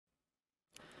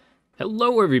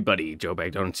Hello everybody, Joe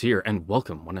Bag Donuts here, and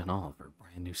welcome one and all for a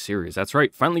brand new series. That's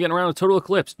right, finally getting around to Total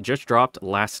Eclipse. Just dropped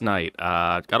last night.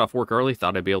 Got off work early,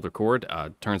 thought I'd be able to record.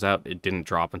 Turns out it didn't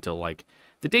drop until like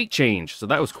the date change, so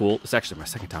that was cool. It's actually my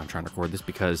second time trying to record this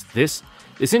because this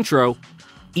intro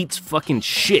eats fucking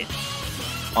shit.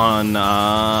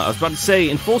 I was about to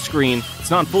say in full screen. It's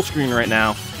not in full screen right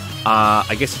now.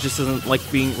 I guess it just doesn't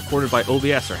like being recorded by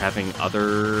OBS or having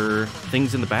other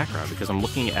things in the background because I'm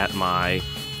looking at my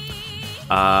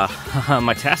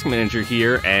my task manager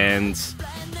here, and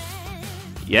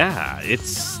yeah,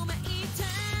 it's...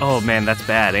 Oh man, that's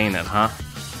bad, ain't it, huh?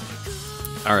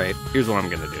 Alright, here's what I'm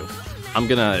gonna do. I'm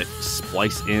gonna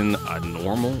splice in a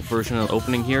normal version of the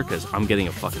opening here, because I'm getting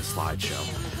a fucking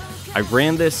slideshow. I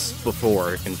ran this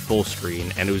before in full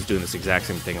screen, and it was doing this exact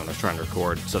same thing when I was trying to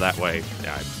record, so that way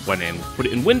I went in, put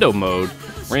it in window mode,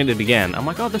 ran it again. I'm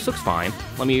like, oh, this looks fine.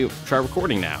 Let me try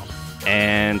recording now.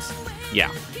 And yeah,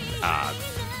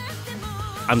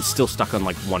 I'm still stuck on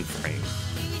like one frame.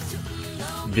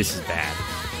 This is bad.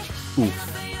 Oof.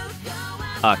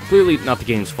 Clearly not the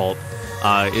game's fault.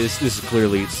 This is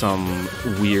clearly some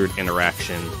weird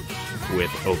interaction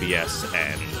with OBS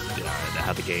and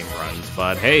how the game runs.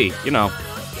 But hey, you know,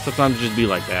 sometimes it just be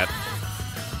like that.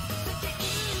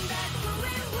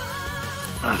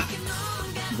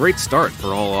 Great start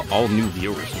for all new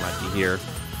viewers who might be here.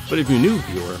 But if you're a new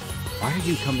viewer, why are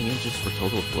you coming in just for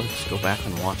Total Eclipse? Go back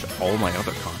and watch all my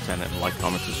other content and like,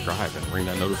 comment, subscribe, and ring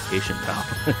that notification bell.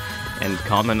 And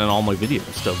comment on all my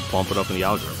videos to bump it up in the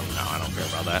algorithm. No, I don't care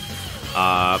about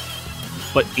that.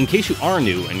 But in case you are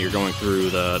new and you're going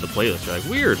through the playlist, you're like,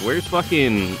 weird, where's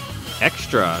fucking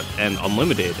Extra and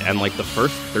Unlimited and like the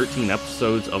first 13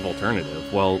 episodes of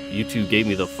Alternative? Well, YouTube gave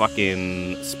me the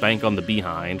fucking spank on the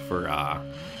behind for,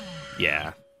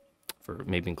 yeah, for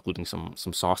maybe including some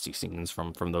saucy scenes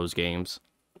from those games.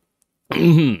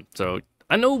 So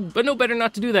I know better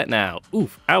not to do that now.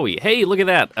 Oof, owie. Hey, look at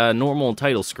that, normal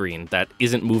title screen that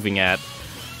isn't moving at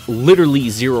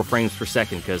literally 0 frames per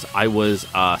second because I was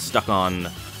stuck on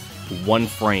 1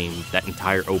 frame that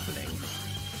entire opening.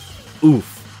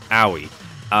 Oof, owie.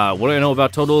 What do I know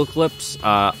about Total Eclipse?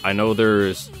 I know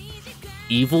there's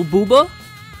evil Booba,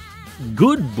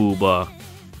 good Booba,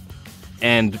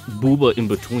 and Booba in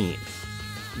between.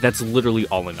 That's literally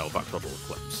all I know about Total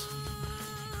Eclipse.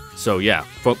 So yeah,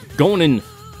 going in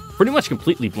pretty much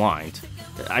completely blind.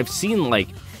 I've seen like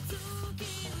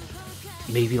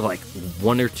maybe like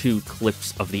 1 or 2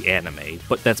 clips of the anime,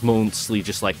 but that's mostly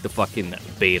just like the fucking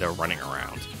beta running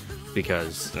around.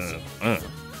 Because,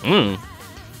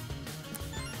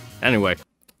 Anyway,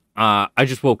 I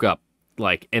just woke up,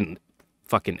 like, and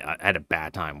fucking, I had a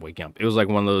bad time waking up. It was like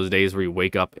one of those days where you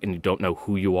wake up and you don't know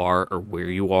who you are or where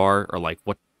you are or like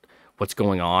what's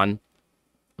going on,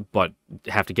 but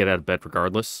have to get out of bed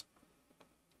regardless.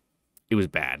 It was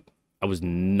bad. I was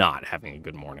not having a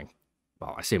good morning.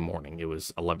 Well, I say morning, it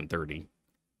was 11:30,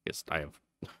 because I have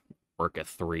work at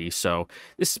 3, so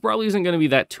this probably isn't going to be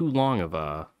that too long of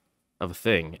a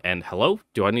thing. And hello?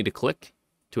 Do I need to click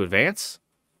to advance?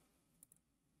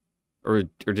 Or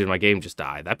did my game just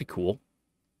die? That'd be cool.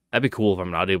 That'd be cool if I'm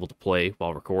not able to play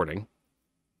while recording.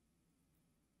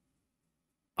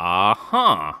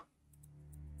 Uh-huh.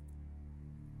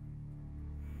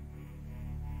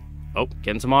 Oh,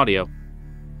 getting some audio.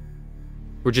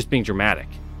 We're just being dramatic.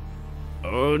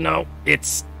 Oh no,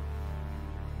 it's...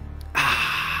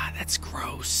 Ah, that's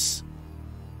gross.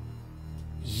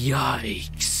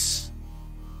 Yikes.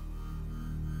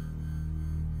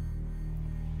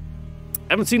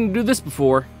 I haven't seen him do this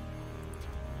before.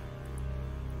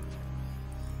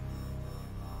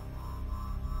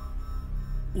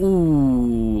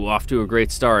 Ooh, off to a great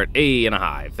start. A and a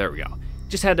hive. There we go.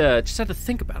 Just had to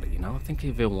think about it, you know? I think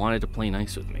if it wanted to play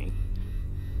nice with me,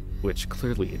 which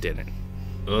clearly it didn't.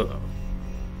 Ugh.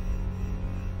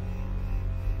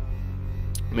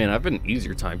 Man, I've had an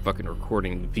easier time fucking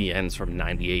recording VNs from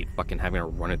 98, fucking having to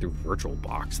run it through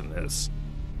VirtualBox than this.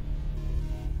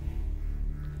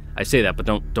 I say that, but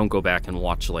don't go back and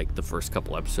watch like the first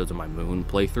couple episodes of my Moon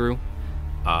playthrough,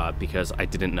 because I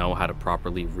didn't know how to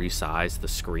properly resize the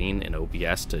screen in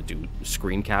OBS to do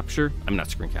screen capture. I'm not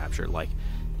screen capture, like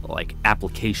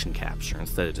application capture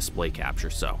instead of display capture.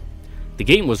 So the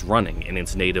game was running in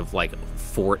its native like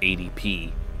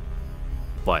 480p,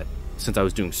 but since I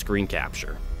was doing screen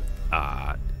capture,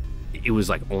 it was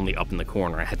like only up in the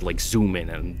corner. I had to like zoom in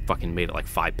and fucking made it like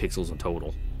 5 pixels in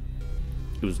total.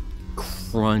 It was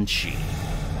crunchy.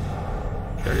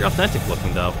 Very authentic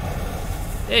looking though.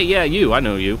 Hey, yeah, you. I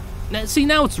know you. Now, see,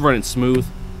 now it's running smooth.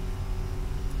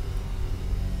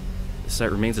 The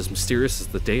site remains as mysterious as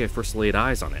the day I first laid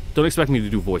eyes on it. Don't expect me to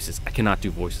do voices. I cannot do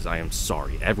voices. I am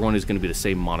sorry. Everyone is going to be the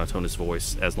same monotonous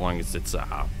voice as long as it's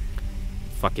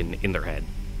fucking in their head.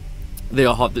 They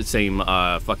all have the same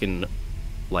fucking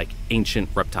like ancient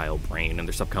reptile brain in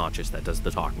their subconscious that does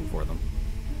the talking for them.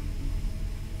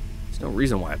 There's no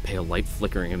reason why a pale light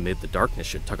flickering amid the darkness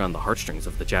should tug on the heartstrings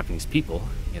of the Japanese people,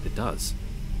 yet it does.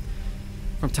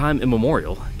 From time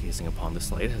immemorial, gazing upon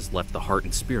this light has left the heart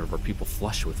and spirit of our people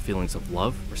flushed with feelings of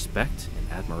love, respect,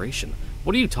 and admiration.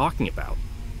 What are you talking about?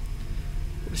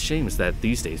 What a shame is that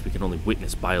these days we can only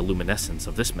witness bioluminescence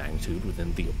of this magnitude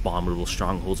within the abominable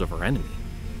strongholds of our enemy.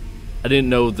 I didn't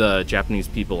know the Japanese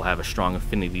people have a strong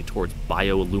affinity towards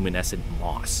bioluminescent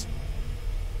moss.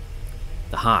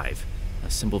 The hive, a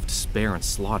symbol of despair and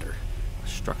slaughter, a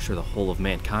structure the whole of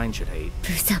mankind should hate.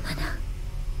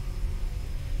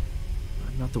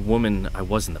 I'm not the woman I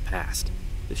was in the past.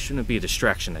 This shouldn't be a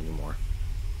distraction anymore.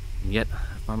 And yet,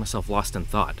 I find myself lost in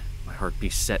thought, my heart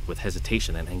beset with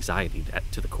hesitation and anxiety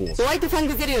to the core. Ooh,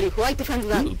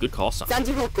 good call sign. A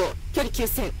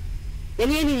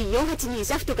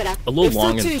little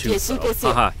long in the tooth,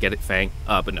 though. Haha, get it, Fang?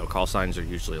 But no, call signs are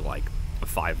usually like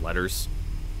 5 letters,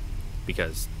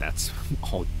 because that's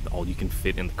all you can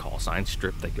fit in the call sign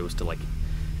strip that goes to like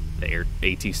the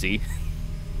ATC.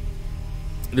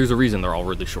 There's a reason they're all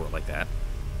really short like that.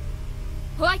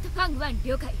 But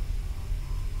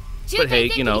hey,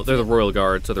 you know, they're the Royal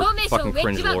Guard, so they're fucking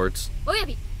cringe lords.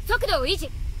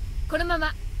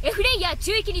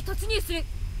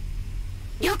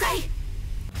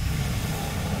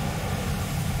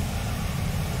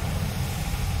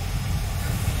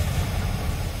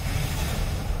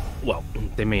 Well,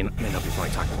 they may not be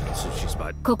probably talking about sushis,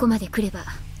 but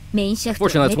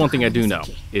fortunately, that's one thing I do know,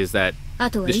 is that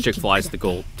this chick flies the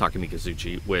gold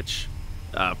Takemikazuchi, which,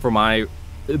 for my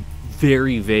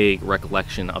very vague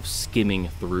recollection of skimming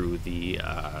through the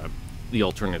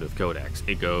alternative codex,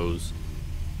 it goes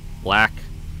black,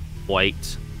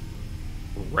 white,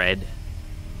 red,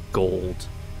 gold,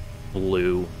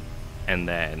 blue, and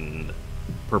then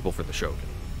purple for the Shogun.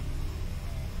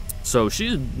 So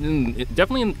she's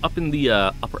definitely up in the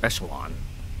upper echelon.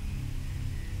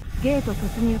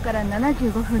 Interesting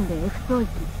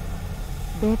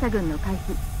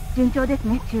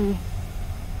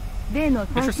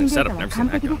setup, never seen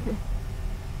that going.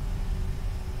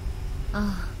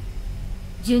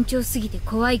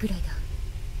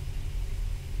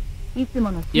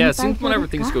 Yeah, it seems whenever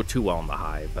things go too well in the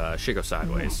hive, shit goes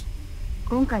sideways.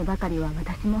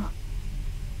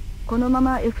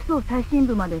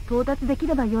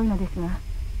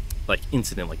 Like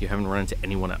incident, like you haven't run into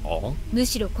anyone at all?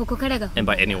 And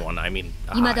by anyone, I mean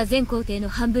hive.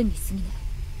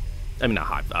 I mean not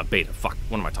hive, beta, fuck,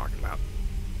 what am I talking about?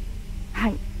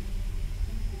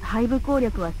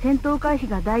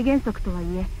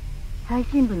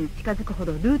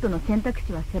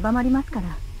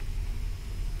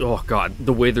 Oh god,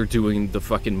 the way they're doing the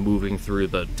fucking moving through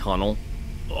the tunnel.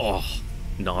 Oh,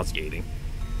 nauseating.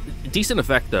 Decent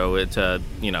effect though, it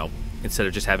you know, instead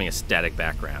of just having a static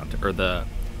background, or the,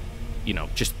 you know,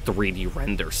 just 3D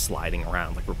render sliding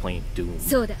around like we're playing Doom.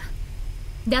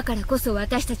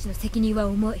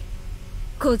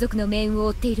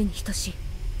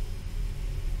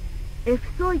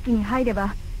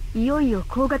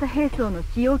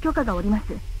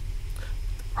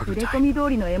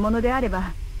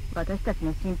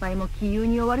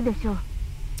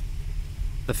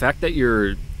 The fact that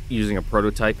you're using a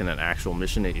prototype in an actual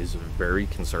mission is very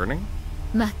concerning.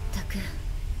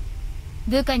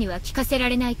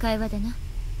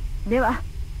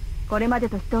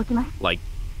 Like,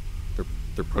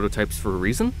 they're prototypes for a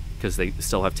reason? Because they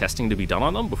still have testing to be done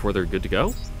on them before they're good to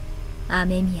go?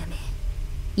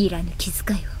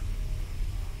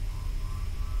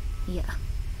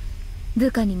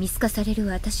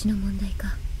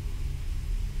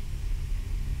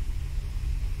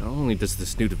 Not only does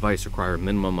this new device require a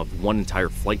minimum of 1 entire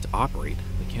flight to operate,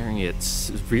 but carrying it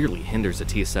severely hinders the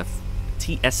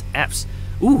TSF's.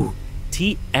 Ooh,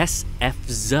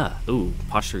 TSF's. Ooh,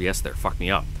 posture yes there, fuck me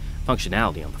up.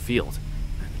 Functionality on the field.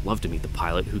 I'd love to meet the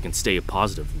pilot who can stay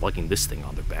positive lugging this thing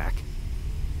on their back.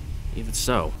 Even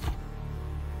so.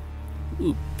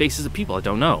 Ooh, faces of people I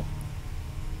don't know.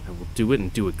 I will do it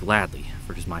and do it gladly,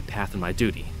 for it is my path and my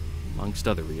duty, amongst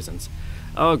other reasons.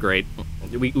 Oh, great.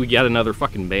 We got another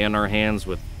fucking May on our hands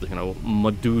with, you know,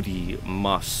 my duty,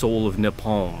 my soul of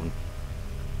Nippon.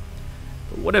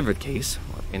 But whatever the case,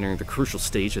 we're entering the crucial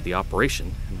stage of the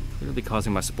operation, and clearly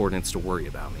causing my subordinates to worry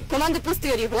about me. Command post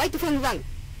よりホワイトファン1。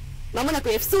まもなく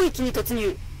F 層域に突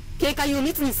入。警戒を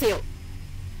密にせよ。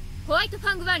ホワイトフ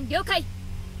ァン1了解。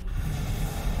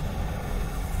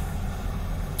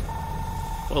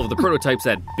Well, the prototype's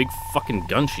that big fucking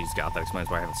gun she's got. That explains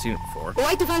why I haven't seen it before. ホ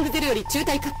ワイトファングゼロより中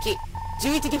隊各機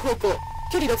11時方向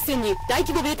距離6000に大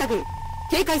規模ベータ軍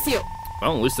警戒せよ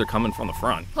Well, at least they're coming from the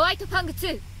front. ホワイトファング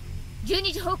2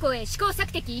 12時方向へ試行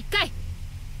錯敵1回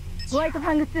ホワイトフ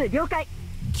ァング2了解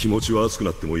気持ちは熱く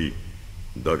なってもいい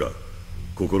だが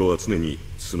心は常に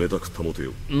冷たく保て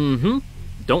よ Mm-hmm.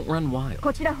 Don't run wild.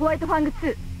 こちらホワイトファング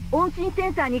2音信セ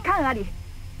ンサーに感あり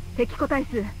敵個体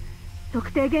数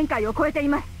測定限界を超えてい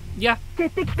ます Yeah.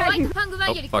 決定ホワイトファング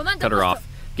1 Oh, よりコ fuck. マンド Cut ポ her ス off. ト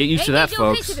Get used to that, エンゲージオフ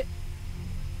ェン folks. シブ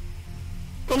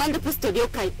コマンドポスト了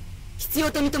解必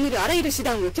要と認めるあらゆる手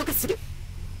段を許可する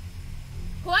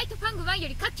ホワイトファング1よ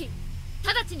り各機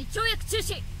直ちに跳躍中止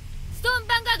ストーンヴァ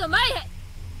ンガード前へ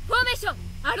フォーメーション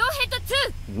アローヘッド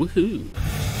Woohoo.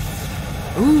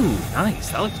 Ooh, nice.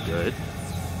 That looks good.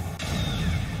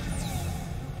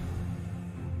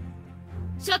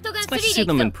 2ショットガン It's nice to 3 see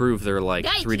で them 行くと improve their, like,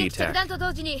 第1 3D 撃着 tech. 弾と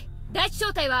同時に第1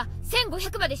小隊は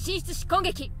1500まで進出し攻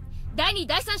撃第2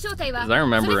第3小隊は Because そ I れ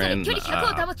ぞ remember れ in 距離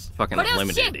100を保ち fucking これを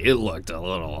支援 Unlimited, it looked a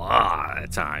little odd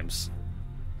at times.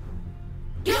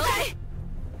 了解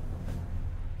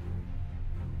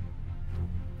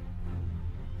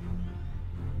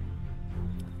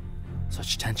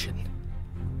Such tension.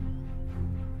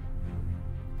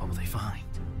 What will they find?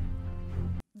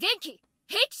 前期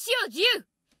兵器使用自由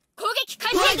攻撃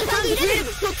開ホワイト始ファング12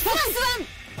フォックス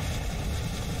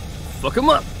Fuck him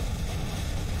up!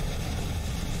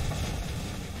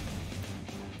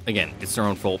 Again, it's their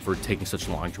own fault for taking such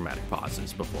long dramatic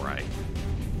pauses before I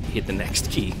hit the next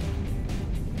key.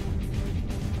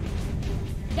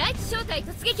 第1小隊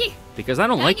突撃 Because I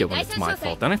don't like it when it's my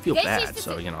fault. Then I feel bad,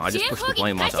 so, you know, I just push the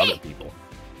blame onto other people.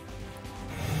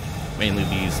 Mainly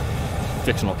these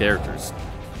fictional characters.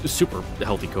 Super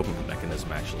healthy coping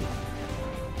mechanism, actually.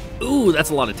 Ooh, that's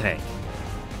a lot of tank.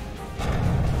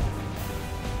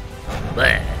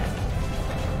 Bleh.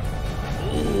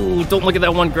 Ooh, don't look at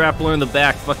that one grappler in the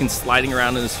back fucking sliding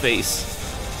around in his face.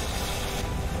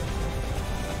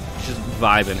 Just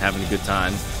vibing, having a good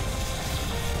time.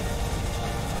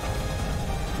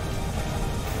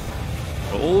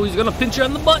 Oh, he's gonna pinch you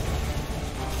on the butt.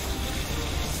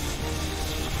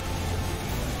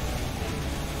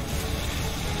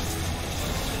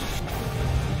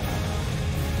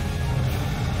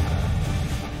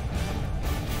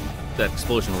 That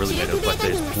explosion really made it look like they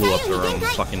just blew up their own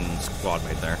fucking squad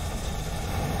right there.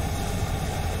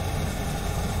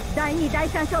 第2第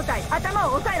3小隊頭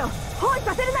を押さえろ包囲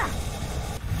させるな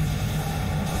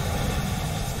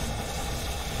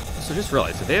So just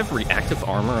realized, do they have reactive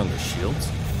armor on their shields?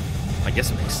 I guess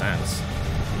it makes sense.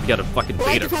 You got a fucking ホ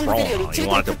ワイ beta トファン crawl グゼロより on. 中 You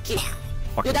隊 want it 各 to 機予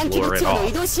fucking 断機 blur 部 it 長の移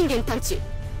off. 動震源探知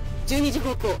12時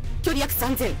方向距離約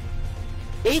3000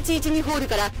 H12 ホール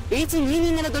から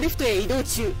H227 ドリフトへ移動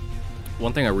中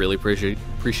One thing I really appreciate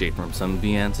from some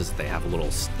VNs is that they have a little,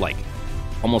 like,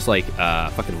 almost like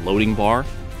a fucking loading bar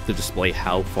to display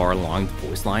how far along the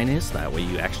voice line is. That way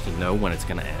you actually know when it's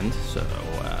gonna end. So,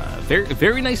 very,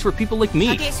 very nice for people like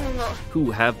me who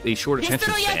have a short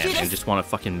attention span and just want to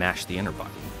fucking mash the enter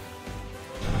button.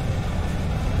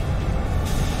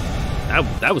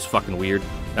 That was fucking weird.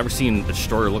 Never seen a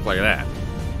destroyer look like that.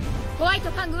 ホワイ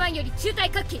トファング1より中隊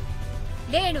各機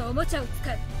例のおもちゃを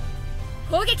使う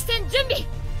攻撃戦準備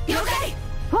了解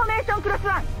フォーメーションクロス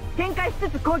ワン展開しつ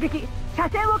つ攻撃車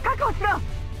線を確保しろ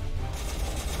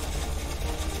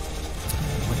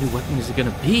What new weapon is it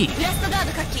gonna be? ブラストガー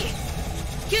ド各機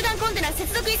球団コンテナ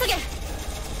接続急げ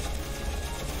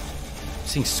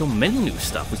Seeing so many new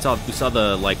stuff. We saw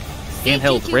the like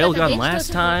handheld railgun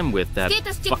last time with that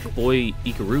fuckboy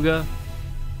Ikaruga.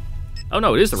 Oh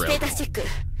no, it is the ステー railgun. タスチェック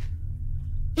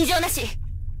異常なし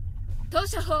投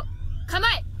射砲構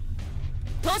え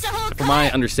投射砲 From my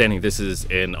understanding, this is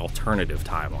an alternative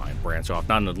timeline branch off,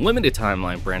 not an unlimited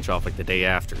timeline branch off like the day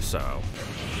after. So,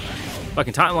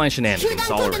 fucking timeline 球 shenanigans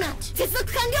団 all コンテナ around. 接続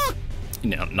完了 You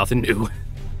know, nothing new.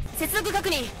 接続確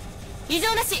認異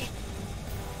常なし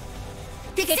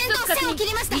敵戦闘線を切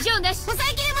りました異常なし抑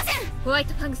えきれませんホワイ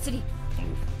トファング3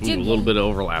 Ooh, a little bit of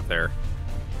overlap there.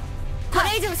 こ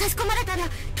れ以上差し込まれたら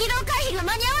機動回避が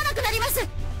間に合わなくなりますス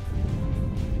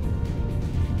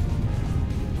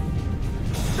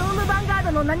トームヴァンガー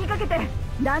ドの名にかけて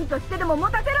何としてでも持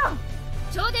たせろ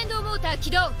超電導モーター起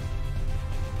動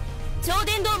超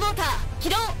電導モーター起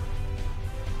動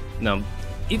Now,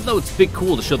 even though it's a bit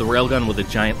cool to show the railgun with a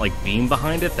giant like beam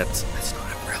behind it, that's not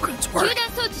how railguns 球 work. 弾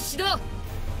装置始動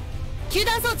球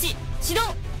弾装置始動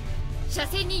車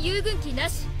線に遊軍機な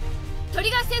しトリ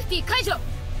ガーセーフティー解除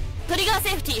トリガーセ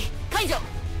ーフティー解除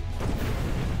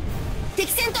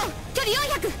敵戦闘距離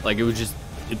400 Like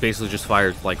it basically just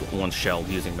fires like one shell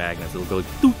using magnets. It'll go like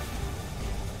doop.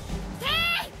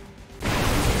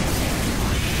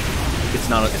 It's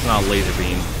not a laser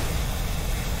beam.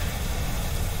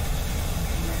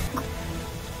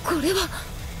 これは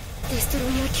デストロ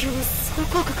イヤー級の装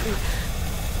甲核が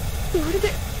まる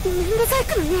で粘土細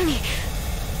工のように。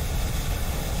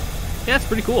 Yeah, that's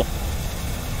pretty cool.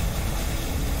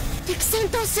 敵戦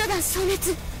闘集団消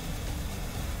滅。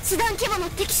師団規模の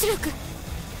敵主力。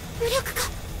無力化。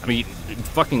 I mean,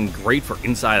 fucking great for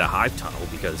inside a hive tunnel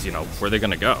because, you know, where are they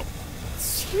gonna go?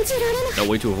 信じられない。 No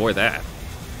way to avoid that.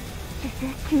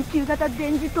 集中型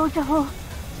電磁投射砲。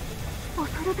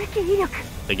恐るべき威力。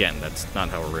 Again, that's not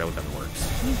how a railgun works.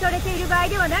 見とれている場合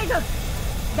ではないぞ。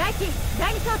第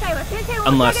二小隊は先制を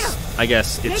Unless, I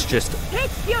guess, it's just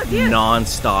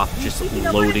non-stop, just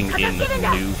loading in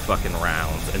new fucking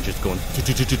rounds and just going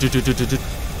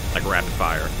like rapid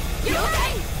fire.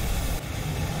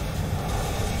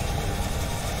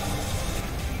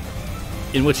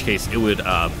 In which case, it would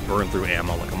burn through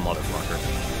ammo like a motherfucker.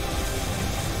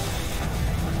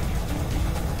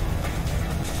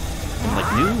 And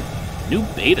like new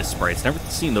beta sprites. Never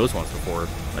seen those ones before.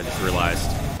 I just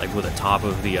realized, like with the top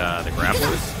of the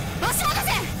grapplers.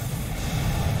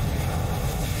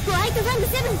 ホワイトファング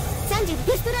7、30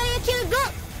デストロイヤー級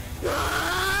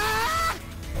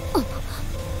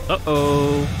5。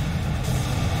Uh-oh.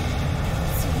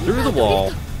 Through the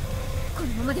wall. この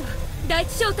ままでは第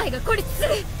一小隊が孤立す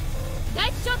る。第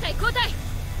一小隊交代。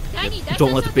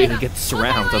 Don't let the beta get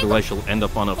surrounded, otherwise she'll end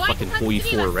up on a fucking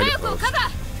 44 Reddit post.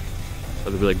 Or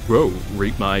they'll be like, bro,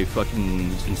 rate my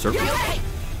fucking encirclement.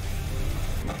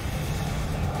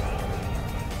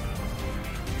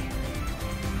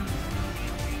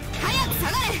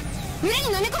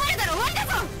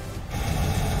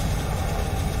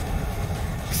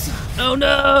 Oh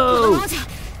no!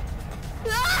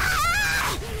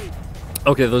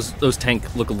 Okay, those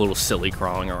tank look a little silly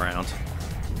crawling around.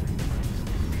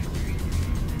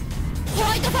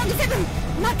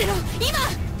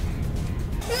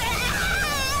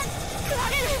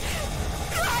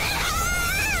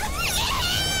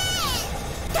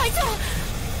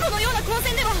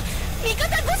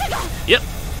 Yep.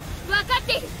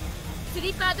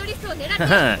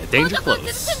 Danger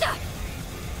close.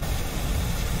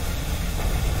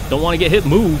 Don't want to get hit,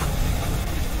 move.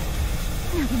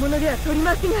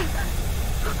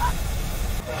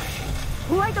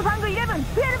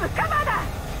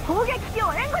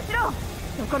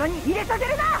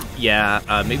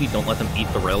 Yeah, maybe don't let them eat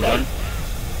the railgun.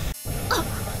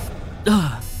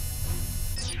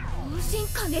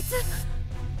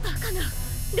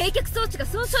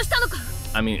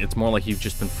 I mean, it's more like you've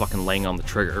just been fucking laying on the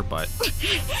trigger, but...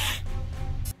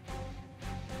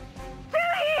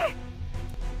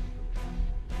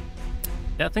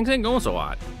 Yeah, things ain't going so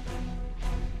hot.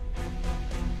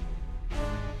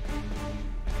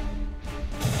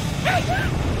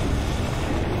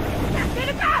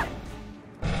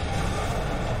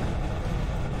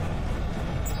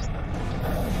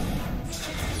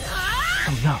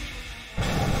 Oh no.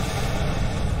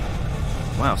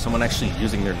 Wow, someone actually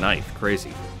using their knife.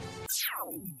 Crazy.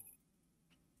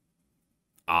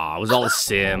 Ah, it was all a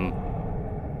sim.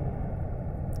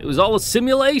 It was all a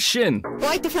simulation! ホ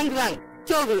ワイトファング1、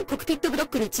胸部コクピットブロッ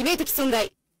クに致命的損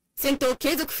害。戦闘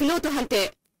継続不能と判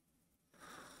定。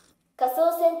仮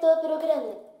想戦闘プログラ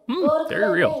ム、ボールクマ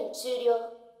ンメイン終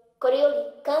了。これより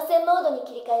観戦モードに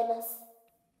切り替えます。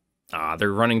Ah,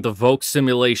 they're running the Vogue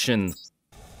simulation.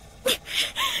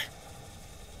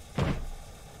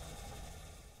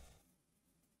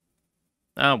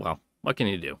 Oh well, what can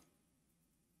you do?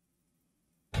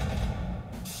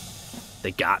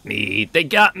 They got me! They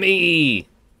got me!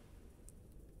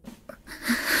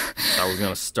 I was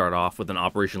gonna start off with an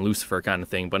Operation Lucifer kind of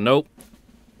thing, but nope.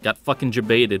 Got fucking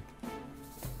jebaited.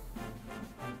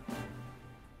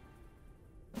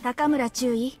 高村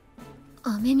注意。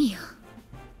雨宮。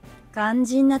肝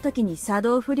心な時に作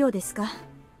動不良ですか。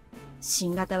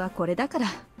新型はこれだから。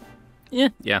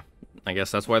Yeah. I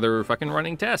guess that's why they're fucking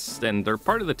running tests, and they're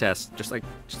part of the test. Just like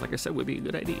I said, would be a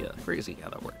good idea. Crazy how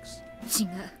that works. 違う。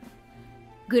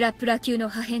グラップラー級の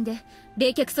破片で冷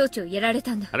却装置をやられ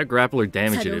たんだ。How'd a grappler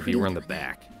damage it if you were in the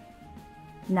back?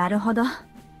 なるほど。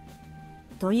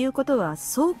ということは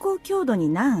走行強度に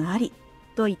難あり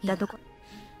といったとこ。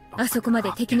あそこま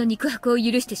で敵の肉薄を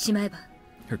許してしまえば、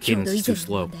強度以前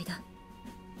の問題だ。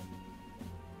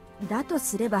だと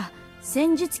すれば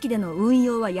戦術機での運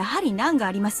用はやはり難が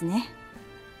ありますね。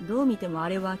どう見てもあ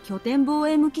れは拠点防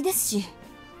衛向きですし。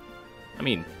I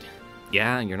mean,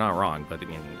 yeah, you're not wrong, but I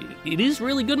mean, it is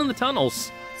really good in the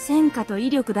tunnels. 戦果と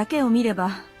威力だけを見れ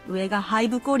ば、上が背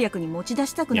部攻略に持ち出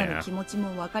したくなる気持ち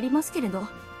もわかりますけれど。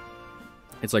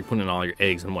It's like putting all your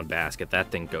eggs in one basket.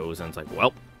 That thing goes, and it's like,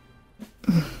 well.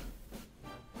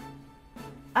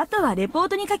 あとはレポー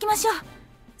トに書きましょう。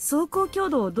走行強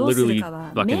度をどうするか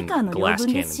はメーカーの要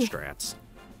分ですし。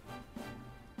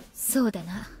そうだ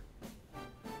な。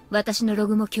私のロ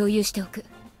グも共有しておく。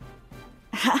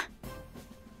は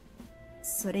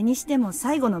それにしても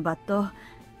最後の抜刀、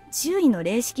注意の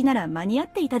礼式なら間に合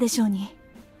っていたでしょうに。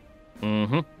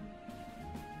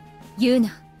言うな。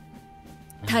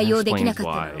対応できなかっ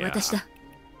たのは私だ。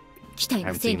期待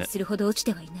のせいにするほど落ち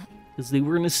てはいない。Because they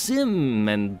were in a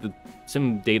sim, and the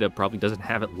sim data probably doesn't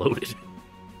have it loaded.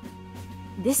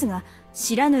 ですが、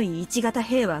知らぬい1型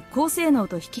兵は高性能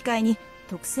と引き換えに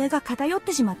特性が偏っ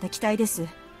てしまった機体です。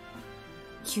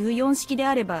94式で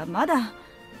あればまだ。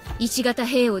1型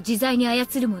兵を自在に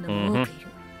操る者も多くいる。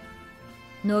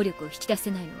能力を引き出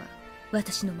せないのは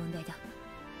私の問題だ。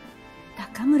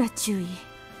高村注意。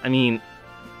I mean,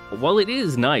 while it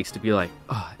is nice to be like,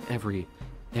 every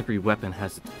weapon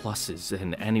has its pluses,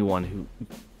 and anyone who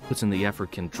puts in the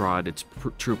effort can draw at its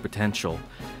true potential,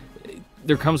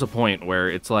 there comes a point where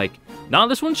it's like, nah,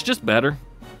 this one's just better.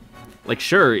 Like,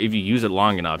 sure, if you use it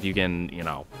long enough, you can,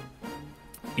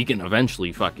 you can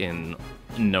eventually fucking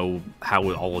know how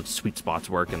all its sweet spots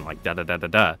work and like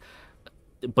da-da-da-da-da.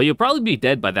 But you'll probably be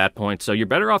dead by that point, so you're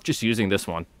better off just using this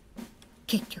one.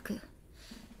 結局、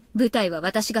部隊は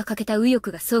私がかけた右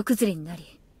翼が総崩れにな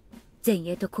り、前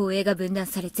衛と後衛が分断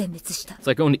され全滅した。It's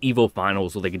like going to EVO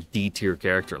finals with like a D tier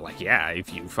character. Like, yeah,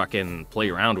 if you fucking play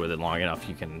around with it long enough,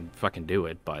 you can fucking do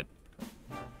it, but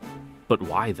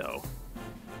why though?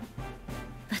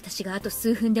 私があと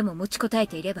数分でも持ちこたえ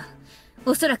ていれば、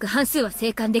おそらく半数は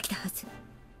生還できたはず。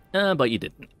But you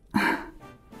didn't.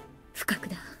 不覚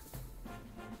だ。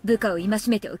部下を戒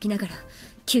めておきながら、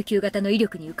99型の威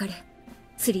力に浮かれ、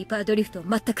スリーパードリフトを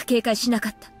全く警戒しなか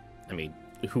った。I mean,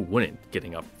 who wouldn't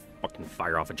getting up fucking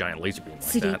fire off a giant laser beam like that?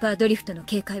 スリーパードリフトの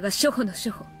警戒は初歩の初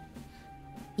歩。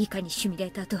いかにシミュレ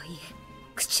ーターとはいえ、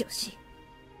口惜しい。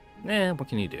What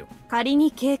can you do? 仮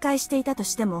に警戒していたと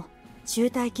しても、中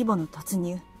隊規模の突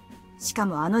入。しか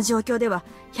もあの状況では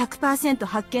 100%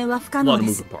 発見は不可能で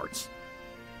す。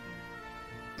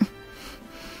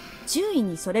注意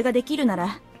にそれができるな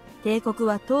ら、帝国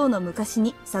はとうの昔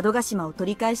に佐渡島を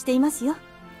取り返していますよ。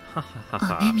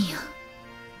雨宮。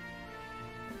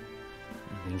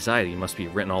Anxiety must be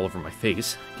written all over my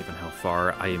face, given how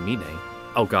far Ayamine.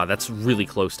 Oh god, that's really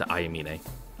close to Ayamine.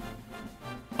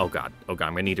 Oh god, I'm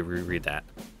gonna need to reread that.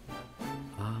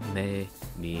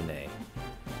 Amemine.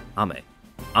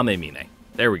 Amemine.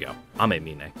 There we go.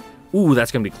 Amemine. Ooh,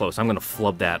 that's gonna be close. I'm gonna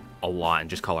flub that a lot and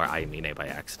just call her Ayamine by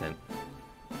accident.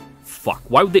 Fuck.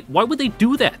 Why would they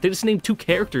do that? They just named two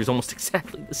characters almost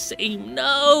exactly the same.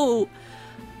 No!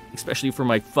 Especially for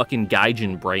my fucking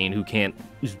Gaijin brain who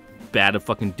is bad at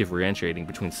fucking differentiating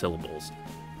between syllables.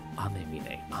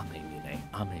 Amemine.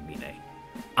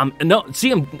 No,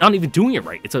 see, I'm not even doing it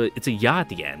right. It's a ya at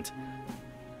the end.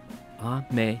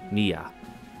 Amemiya.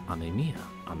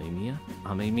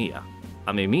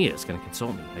 Amemiya is gonna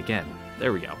console me again.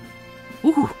 There we go.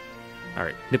 Ooh.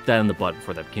 Alright, nip that in the bud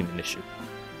before that became an issue.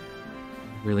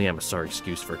 Really am a sorry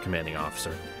excuse for a commanding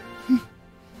officer.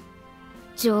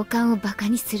 上官をバカ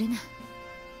にするな。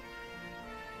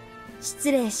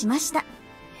失礼しました。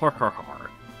Har har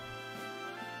har.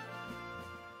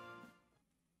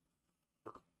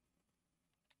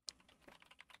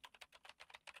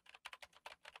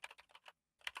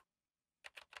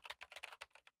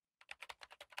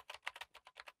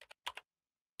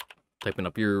 Typing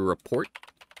up your report.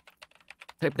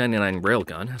 Type 99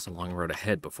 railgun has a long road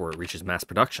ahead before it reaches mass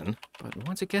production, but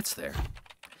once it gets there,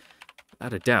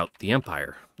 without a doubt, the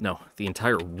Empire, no, the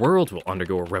entire world will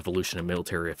undergo a revolution in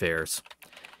military affairs.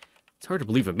 It's hard to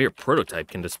believe a mere prototype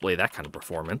can display that kind of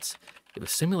performance. If a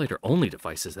simulator-only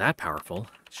device is that powerful,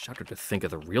 I shudder to think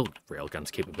of the real railgun's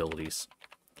capabilities.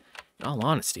 In all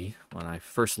honesty, when I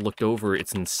first looked over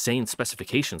its insane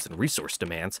specifications and resource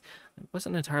demands, I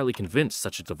wasn't entirely convinced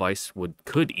such a device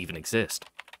could even exist.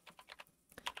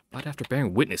 But after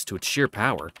bearing witness to its sheer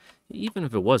power, even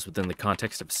if it was within the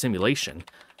context of a simulation,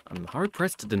 I'm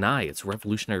hard-pressed to deny its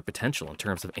revolutionary potential in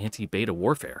terms of anti-beta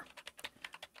warfare.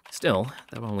 Still,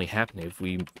 that will only happen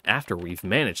after we've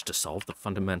managed to solve the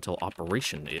fundamental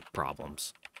operational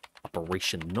problems.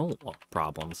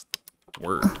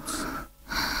 Words.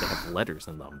 They have letters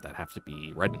in them that have to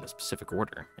be read in a specific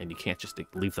order, and you can't just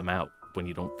leave them out when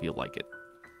you don't feel like it.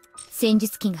 戦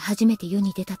術機が初めて世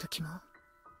に出た時も、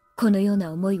このよう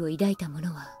な思いを抱いた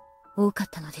者は多かっ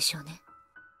たのでしょうね。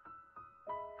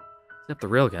Except the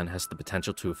railgun has the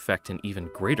potential to effect an even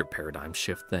greater paradigm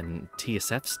shift than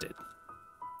TSFs did.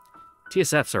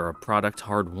 TSFs are a product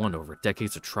hard-won over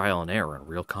decades of trial and error in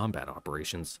real combat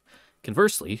operations.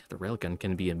 Conversely, the railgun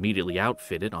can be immediately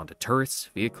outfitted onto turrets,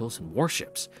 vehicles, and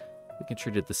warships. We can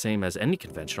treat it the same as any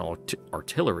conventional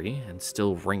artillery and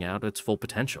still wring out its full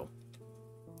potential.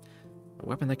 A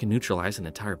weapon that can neutralize an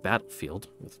entire battlefield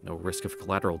with no risk of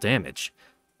collateral damage.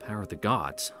 Power of the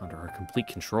gods under our complete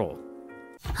control.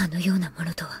 あのようなも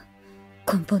のとは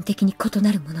根本的に異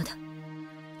なるものだ。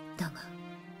だが、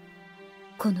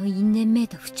この因縁めい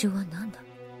た不調は何だ?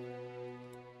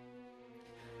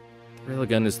 The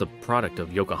railgun is the product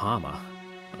of Yokohama,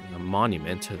 a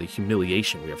monument to the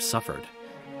humiliation we have suffered.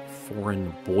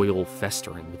 Foreign boil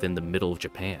festering within the middle of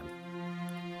Japan.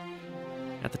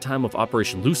 At the time of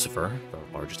Operation Lucifer,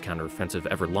 the largest counteroffensive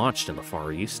ever launched in the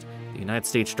Far East, the United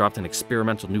States dropped an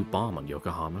experimental new bomb on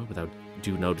Yokohama without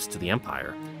due notice to the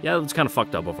Empire. Yeah, it was kind of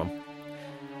fucked up of them.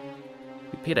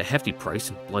 We paid a hefty price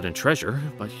in blood and treasure,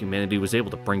 but humanity was able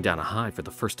to bring down a hive for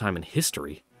the first time in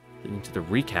history, leading to the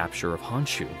recapture of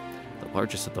Honshu, the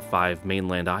largest of the 5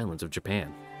 mainland islands of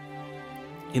Japan.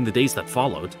 In the days that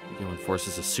followed, the UN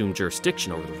forces assumed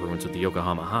jurisdiction over the ruins of the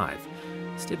Yokohama hive,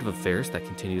 a state of affairs that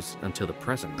continues until the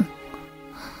present.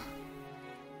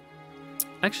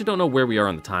 I actually don't know where we are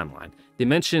on the timeline. They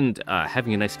mentioned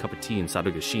having a nice cup of tea in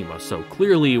Sadogashima, so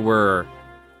clearly we're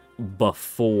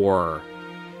before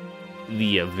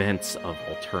the events of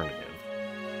Alternative.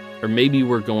 Or maybe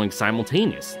we're going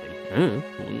simultaneously.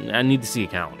 I need to see a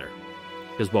calendar.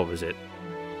 Because what was it?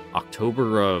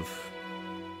 October of...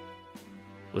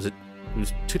 It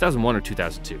was 2001 or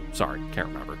 2002. Sorry, can't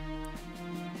remember.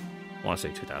 I want to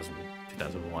say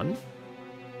 2001?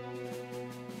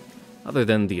 Other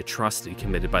than the atrocity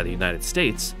committed by the United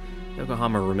States,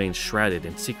 Yokohama remains shrouded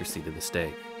in secrecy to this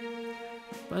day.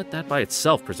 But that by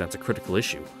itself presents a critical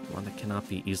issue, one that cannot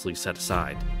be easily set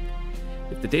aside.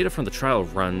 If the data from the trial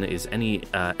run is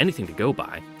anything to go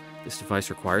by, this device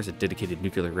requires a dedicated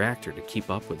nuclear reactor to keep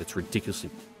up with its ridiculous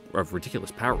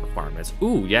power requirements.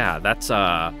 Ooh, yeah, that's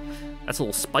a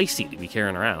little spicy to be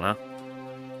carrying around, huh?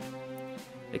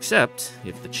 Except,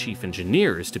 if the chief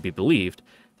engineer is to be believed,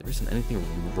 there isn't anything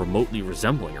remotely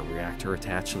resembling a reactor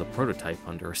attached to the prototype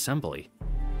under assembly.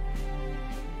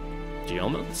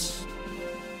 Geomats?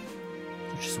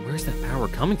 Just where's that power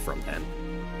coming from, then?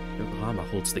 Yokohama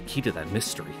holds the key to that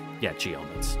mystery. Yeah,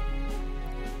 Geomats.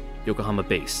 Yokohama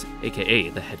Base, aka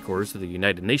the headquarters of the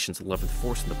United Nations 11th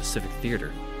Force in the Pacific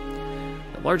Theater.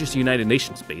 The largest United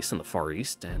Nations base in the Far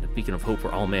East, and a beacon of hope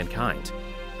for all mankind.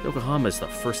 Yokohama is the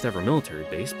first ever military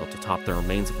base built atop the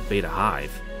remains of a Beta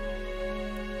hive.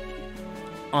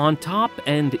 On top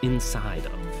and inside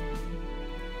of.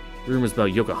 Rumors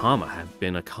about Yokohama have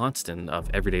been a constant of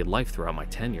everyday life throughout my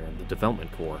tenure in the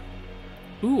Development Corps.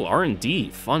 Ooh, R&D,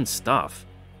 fun stuff.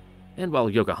 And while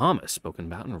Yokohama is spoken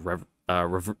about in revered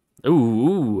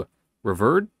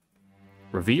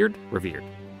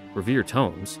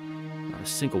tones, not a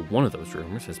single one of those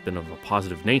rumors has been of a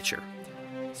positive nature.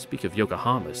 To speak of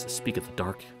Yokohama is to speak of the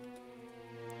dark.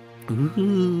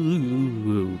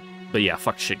 Ooh. But yeah,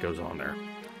 fuck shit goes on there.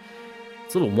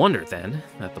 It's little wonder, then,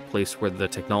 that the place where the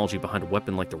technology behind a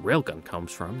weapon like the railgun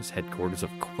comes from is headquarters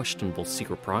of a questionable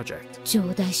secret project.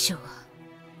 城代省は、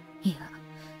いや、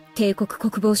帝国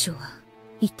国防省は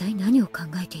一体何を考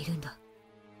えているんだ?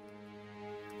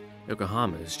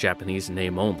 Yokohama is Japanese in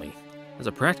name only. As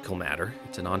a practical matter,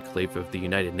 it's an enclave of the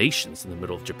United Nations in the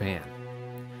middle of Japan.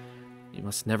 You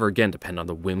must never again depend on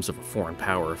the whims of a foreign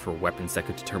power for weapons that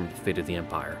could determine the fate of the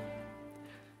empire.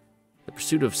 The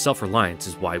pursuit of self-reliance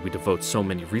is why we devote so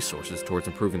many resources towards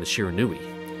improving the Shiranui,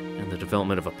 and the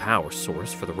development of a power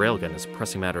source for the railgun is a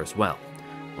pressing matter as well,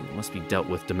 one that must be dealt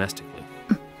with domestically.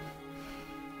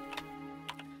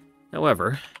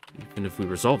 However, even if we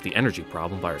resolve the energy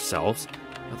problem by ourselves,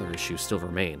 other issues still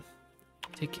remain.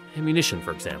 Take ammunition,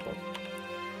 for example.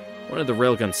 One of the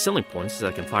railgun's selling points is that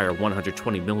it can fire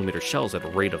 120mm shells at a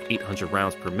rate of 800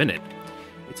 rounds per minute.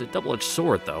 It's a double-edged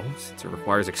sword, though, since it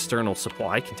requires external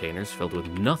supply containers filled with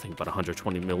nothing but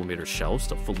 120mm shells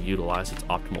to fully utilize its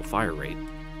optimal fire rate.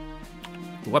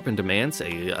 The weapon demands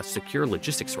a secure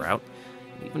logistics route,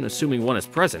 and even assuming one is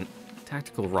present,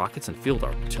 tactical rockets and field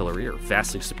artillery are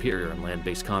vastly superior in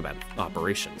land-based combat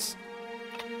operations.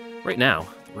 Right now,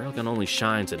 the railgun only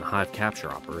shines in hive capture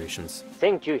operations.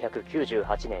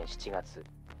 1998年7月、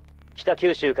北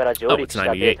九州から上陸し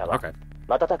たベータは、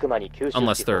瞬く間に九州地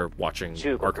方、中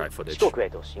国、四国へ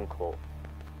と進行。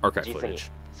実に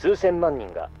数千万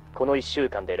人がこの1週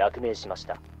間で落命しまし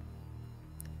た。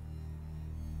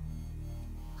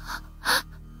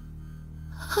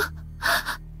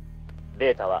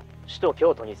ベータは首都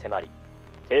京都に迫り、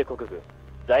帝国軍、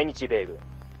在日米軍、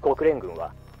国連軍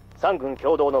は三軍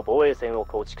共同の防衛線を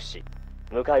構築し、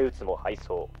迎え撃つも敗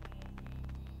走。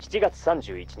7月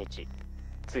31日、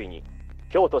ついに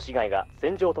京都市街が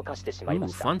戦場と化してしまいま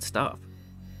した。Fun stuff.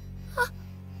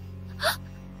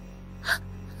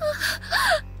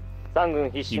 三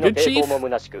軍必死の抵抗も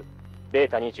虚しく、ベー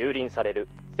タに蹂躙される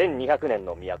1200年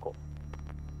の都。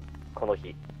この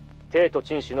日、帝都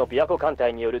鎮守の琵琶湖艦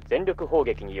隊による全力砲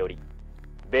撃により、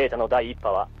ベータの第一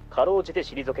波はかろうじて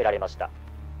退けられました。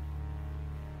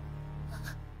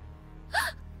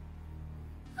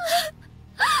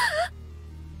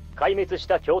壊滅し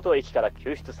た京都駅から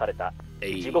救出された、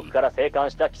地獄から生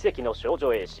還した奇跡の少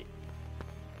女兵士、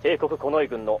帝国近衛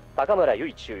軍の高村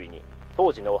唯中尉に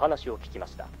当時のお話を聞きま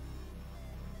した。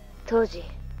当時、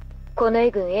近衛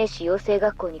軍英士養成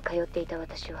学校に通っていた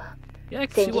私は、Yeah, I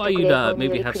can see why you'd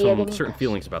maybe have some certain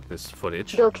feelings about this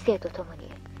footage. 同期生と共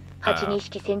に82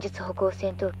式戦術歩行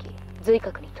戦闘機随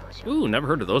角に登場。Ooh, never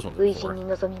heard of those ones 初陣 before. に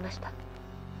臨みました。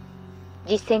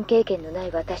実戦経験のな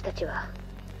い私たちは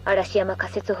嵐山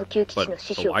仮設補給基地の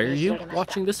死守を Why are 命じ you られまし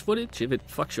た。 watching this footage if it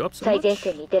fucks you up so 最前 much?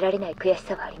 線に出られない悔し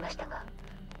さはありましたが、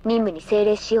任務に精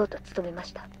励しようと努めま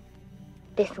した。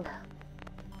ですが、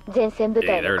前線部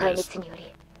隊の壊滅によ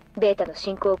り、ベータの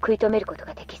進行を食い止めること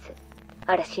ができず、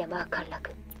嵐山は陥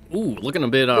落。Ooh, looking a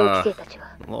bit 同期生たち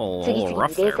は a little 次々 rough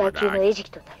にレ there, ーザー my 級の guy. 餌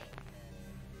食となり、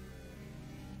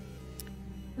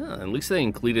 At least they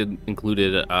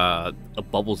included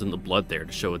bubbles in the blood there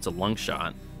to show it's a lung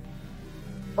shot.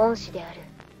 恩師である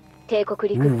帝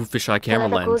国陸 Ooh, 軍 fisheye カナ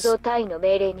camera ダ構 lens. 造隊員の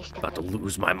命令に従い About to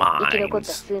lose my 生き残った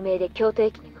mind. 数名で京都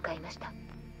駅に向かいました。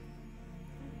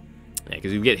 Yeah,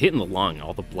 because if you get hit in the lung,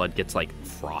 all the blood gets like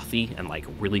frothy and like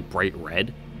really bright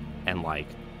red, and like,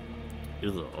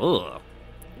 ugh.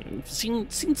 You've seen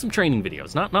some training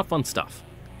videos, not fun stuff.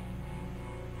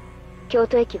 京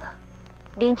都駅は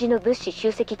臨時の物資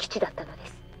集積基地だったので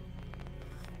す。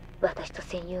私と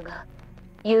戦友が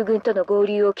友軍との合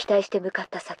流を期待して向かっ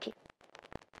た先、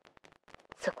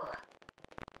そこは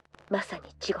まさに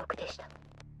地獄でした。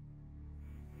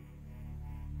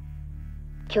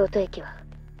京都駅は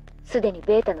すでに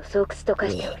ベータの巣窟と化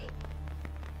しており、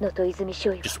能登泉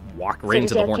少尉は Just walk ソ right ル into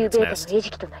ジ the ャー級 hornet's ベータ nest. の餌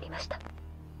食となりました。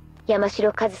山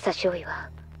城和沙少尉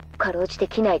はかろうじて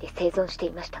機内で生存して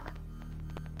いましたが、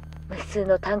無数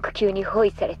のタンク級に包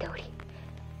囲されており、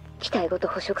機体ごと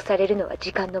捕食されるのは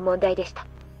時間の問題でした。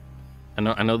I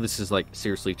know this is like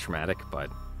seriously traumatic, but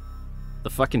the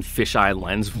fucking fisheye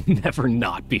lens will never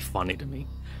not be funny to me.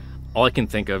 All I can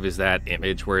think of is that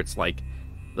image where it's like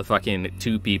the fucking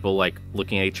two people like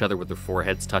looking at each other with their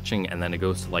foreheads touching, and then it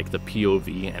goes to like the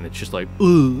POV, and it's just like,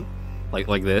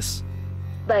 like this.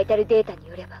 バイタルデータに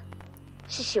よれば、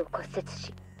四肢を骨折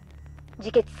し、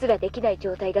自決すらできない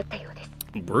状態だったようです。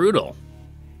Brutal. お願い撃って！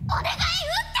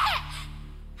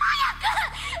早く撃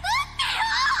ってよ！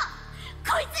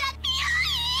こいつら強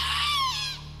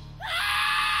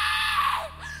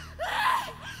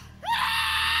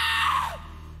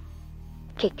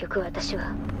い！結局私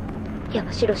は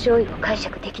山城少尉を解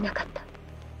釈できなかった。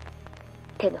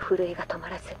手の震えが止ま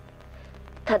らず、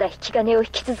ただ引き金を引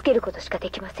き続けることしかで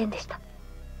きませんでした。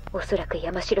おそらく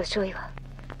山城少尉は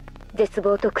絶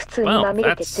望と苦痛にまみ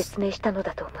れて絶命したの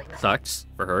だと思います。Sucks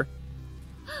for her.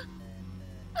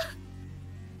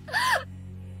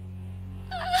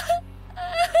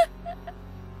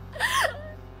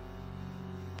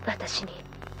 私に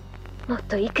もっ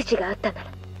と育児があったな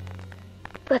ら、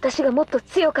私がもっと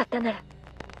強かったなら、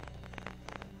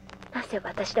なぜ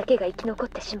私だけが生き残っ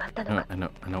てしまったのか。I know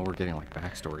we're getting like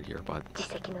backstory here, but 自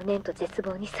責の念と絶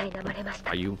望に苛まれまし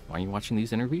た。 why are you watching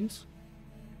these interviews?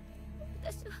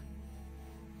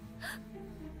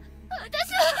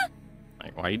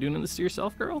 Like, why are you doing this to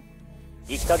yourself, girl?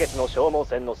 1ヶ月の消耗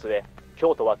戦の末、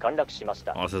京都は陥落しまし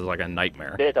た。 Oh, this is like a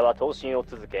nightmare. ベータは闘神を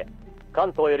続け、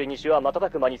関東より西は瞬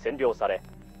く間に占領され、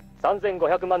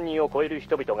3500万人を超える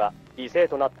人々が犠牲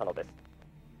となったのです。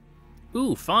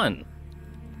 Ooh, fun.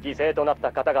 犠牲となっ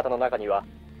た方々の中には、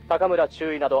高村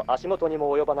中尉など足元に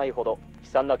も及ばないほど悲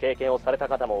惨な経験をされた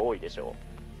方も多いでしょ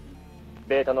う。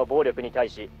ベータの暴力に対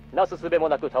し、なすすべも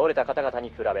なく倒れた方々に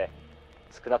比べ、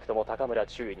少なくとも高村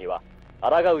中尉には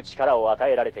抗う力を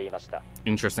与えられていました。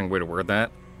 Interesting way to word that.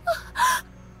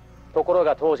 ところ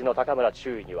が当時の高村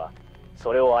中尉には、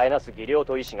それをあえなす技量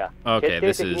と意志が決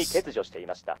定的に欠如してい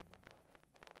ました。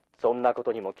そんなこ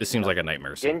とにも気づかず、 This seems like a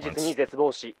nightmare 現実に sequence. 絶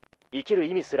望し、生きる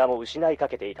意味すらも失いか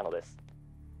けていたのです。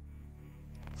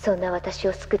そんな私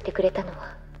を救ってくれたの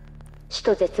は、死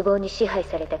と絶望に支配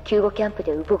された救護キャンプ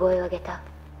で産声を上げた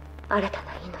新た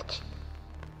な命、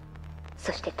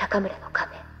そして高村の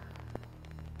仮面、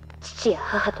父や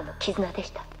母との絆でし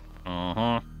た。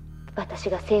私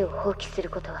が生を放棄する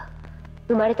ことは、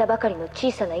生まれたばかりの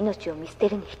小さな命を見捨て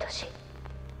るに等しい。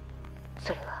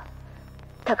それは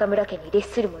高村家に列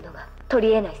する者が取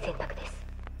り得ない選択です。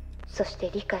そして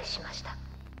理解しました。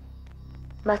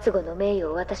末後の名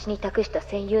誉を私に託した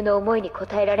戦友の思いに応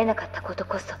えられなかったこと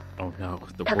こそ、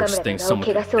高村の名を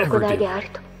汚す行いである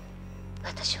と。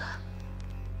私は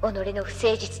己の不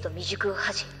誠実と未熟を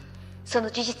恥じ、そ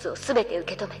の事実を全て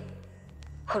受け止め、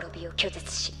滅びを拒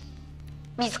絶し、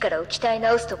自らを鍛え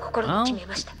直すと心に決め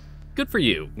ました。Good for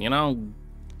you, you know.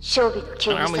 勝負の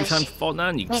急に際し、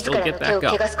自らの手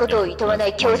を汚すことを厭わな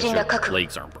い強靭な覚悟。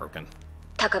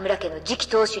高村家の次期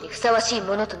当主にふさわしい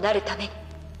ものとなるために。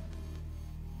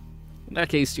In that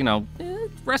case, you know,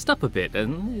 rest up a bit,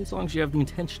 and as long as you have the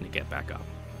intention to get back up.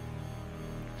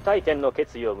 不退転の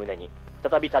決意を胸に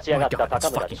再び立ち上がった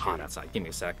高村氏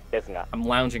ですが、I'm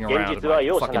lounging 現 around 実 in は my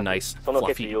容赦 fucking なく nice その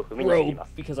決 fluffy 意を踏みにじり robe ま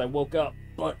す。 because I woke up,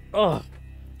 but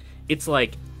it's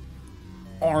like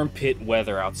armpit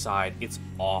weather outside. It's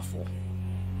awful.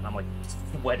 And I'm like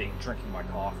sweating, drinking my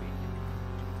coffee.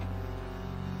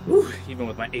 Whew, even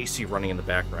with my AC running in the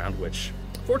background, which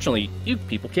fortunately you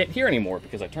people can't hear anymore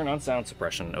because I turned on sound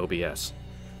suppression in OBS.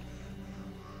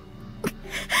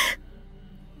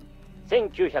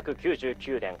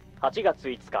 1999年8月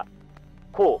5日、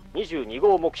高22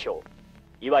号目標、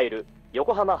いわゆる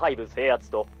横浜配部制圧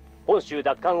と本州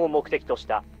奪還を目的とし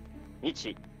た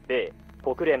日米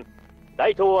国連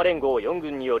大東亜連合4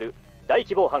軍による大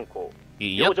規模反攻、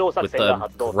洋上作 with 戦が the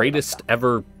発動されまし greatest た。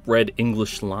 ever read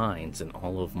English lines in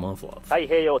all of MUV LUV. 太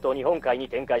平洋と日本海に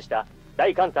展開した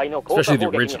大艦隊の攻撃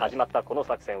に始まったこの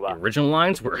作戦 The は original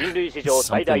lines were 人類史上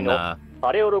最大 something, の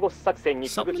パレオロゴス作戦に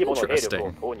次ぐ規模の兵力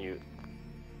を投入。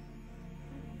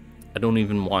 I don't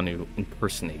even want to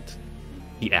impersonate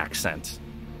the accent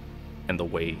and the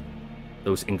way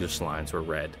those English lines were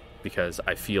read because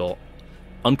I feel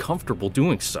uncomfortable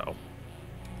doing so.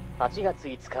 8月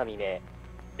5日未明、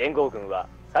連合軍は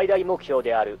最大目標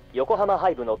である横浜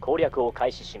配部の攻略を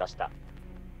開始しました。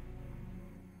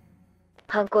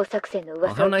 反攻作戦の Well,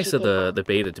 噂 how を聞い nice て of the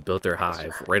beta to build their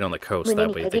hive right on the coast.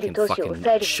 That way they can fucking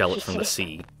shell it from the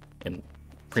sea in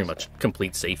pretty much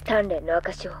complete safety. 鍛錬の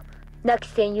証を亡き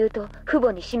戦友と父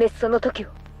母に示すその時を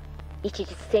一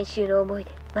日先週の思い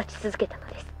で待ち続けたの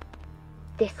です。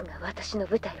ですが私の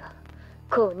部隊は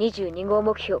高22号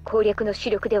目標攻略の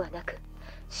主力ではなく、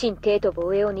新帝都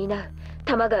防衛を担う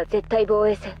玉川絶対防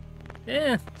衛線、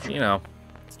 Yeah, you know,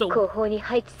 後方に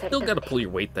配置された still の gotta で pull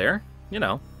your weight there, you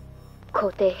know.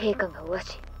 皇帝陛下がおわ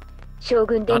し、将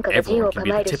軍殿 Not 下が陣 everyone を can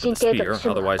be 構え the る tip of 新 the 帝都 spear, の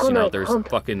首都 otherwise, こ you の know, への there's 本部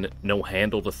fucking no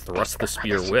handle to thrust the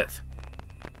spear with.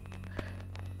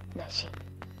 内心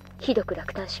ひどく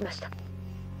落胆しました。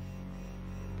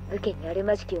武家にある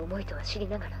まじき思いとは知り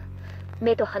ながら、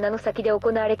目と鼻の先で行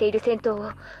われている戦闘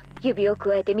を指をく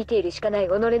わえて見ているしかない己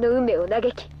の運命を嘆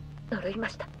き呪いま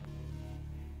した。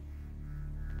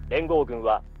連合軍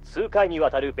は数回にわ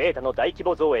たるベータの大規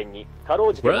模増援にかろ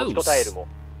うじて持ちこたえるも、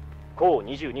高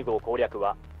22号攻略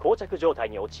は膠着状態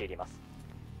に陥ります。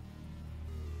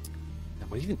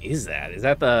 What even is that? Is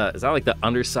that like the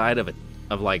underside of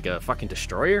like a fucking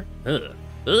destroyer? Ugh.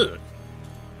 Ugh.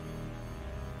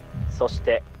 そし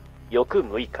て翌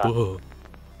6日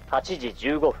8時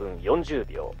15分40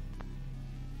秒。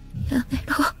やめ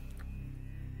ろ。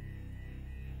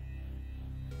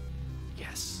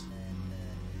 Yes.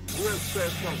 U.S.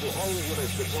 Space Council, all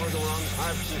units deployed around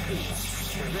Hive City.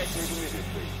 Evacuate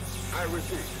immediately. I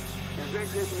repeat,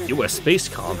 evacuate immediately. U.S. Space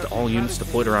Comm to all units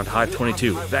deployed around Hive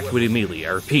 22. Evacuate immediately.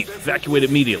 I repeat, evacuate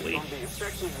immediately. From the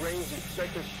effective range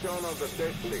expected shown on the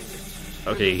deck link.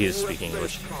 Okay, he is speaking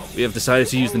English. We have decided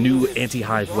to use the new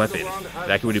anti-hive weapon.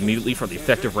 Evacuate immediately from the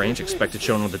effective range expected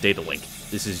shown on the data link.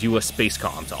 This is U.S. Space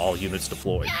Comm to all units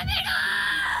deployed.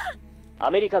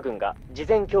 アメリカ軍が事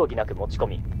前協議なく持ち込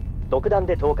み、独断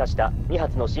で投下した2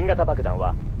発の新型爆弾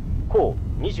は、高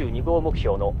22号目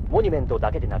標のモニュメント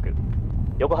だけでなく、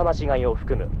横浜市街を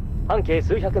含む半径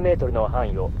数百メートルの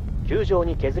範囲を球状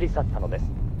に削り去ったのです。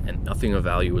And nothing of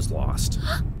value was lost.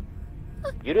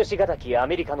 許し難きア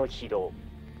メリカの非道。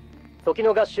時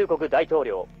の合衆国大統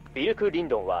領ビルク・リン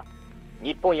ドンは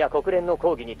日本や国連の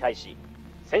抗議に対し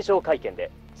戦勝会見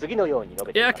で次のように述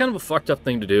べています。 Yeah, kind of a fucked up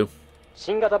thing to do.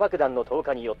 新型爆弾の投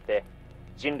下によって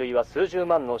人類は数十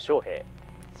万の将兵、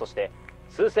そして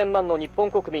数千万の日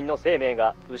本国民の生命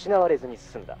が失われずに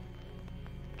済んだ。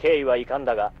経緯は遺憾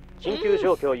だが緊急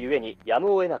状況ゆえにや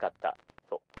むを得なかった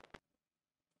と。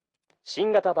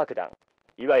新型爆弾、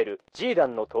いわゆる G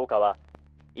弾の投下は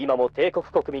今も帝国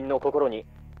国民の心に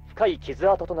深い傷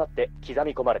跡となって刻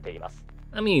み込まれています。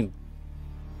 I mean,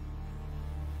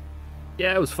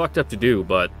 yeah, it was fucked up to do,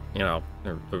 but, you know,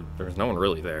 there's no one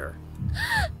really there.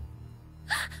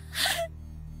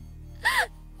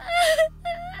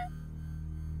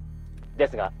 で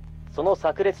すがその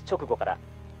炸裂直後から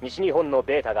西日本の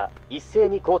ベータが一斉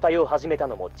に後退を始めた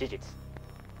のも事実。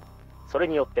それ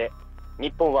によって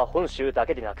日本は本州だ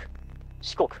けでなく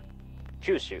四国、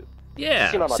九州、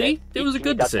対馬まで一気に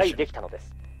奪回できたので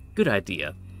す。Good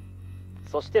idea.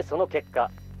 そしてその結果、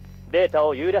ベータ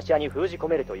をユーラシアに封じ込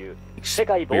めるという世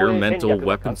界防衛戦略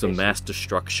が完成し、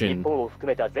日本を含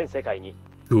めた全世界に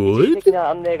一時的な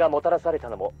安寧がもたらされた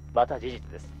のもまた事実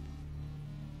です。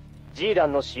G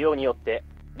弾の使用によって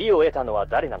利を得たのは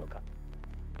誰なのか。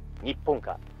日本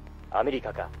か、アメリ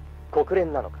カか、国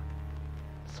連なのか、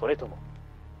それとも。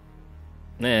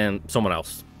And someone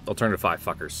else. Alternative 5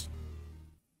 fuckers.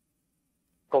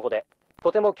 ここで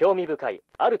とても興味深い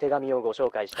ある手紙をご紹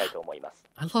介したいと思います。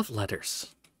I love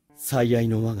letters. 最愛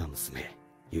の我が娘、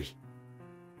ユイ。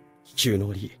気球の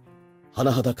折、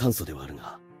甚だ簡素ではある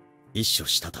が、一所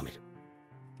したためる。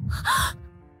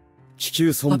気球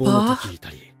存亡の時至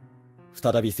り、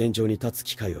再び戦場に立つ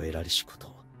機会を得られしこ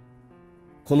と。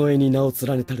この絵に名を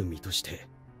連ねたる身として、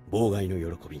妨害の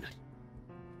喜びなり。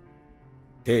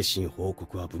帝神報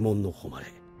告は部門の誉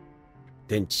れ。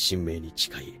天地神明に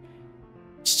誓い、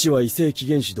父は異星紀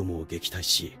元首どもを撃退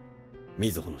し、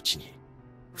みずほの地に、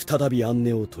再び安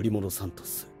寧を取り戻さんと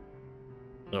す。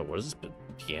Oh, what is this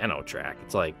piano track?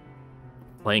 It's like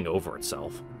playing over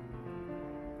itself.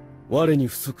 我に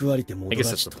不足ありて戻 I ら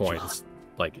guess し that's と the き point. は、 It's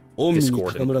like 御身に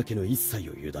discordant. 高村家の一切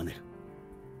を委ねる。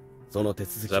その手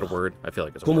続 Is き that a は、 word? I feel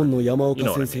like it's a 顧問 word. の山岡 You know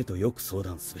what I 先 mean. 生とよく相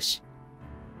談すべし。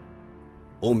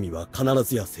御身は必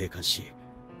ずや生還し、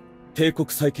帝国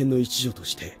再建の一助と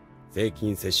して税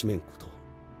金せしめんことを、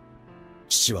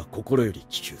父は心より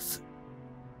希求す。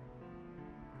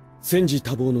戦時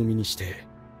多忙の身にして、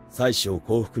妻子を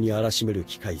幸福にあらしめる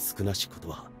機会少なしこと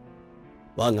は、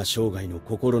我が生涯の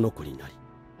心残りなり。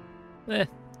Eh,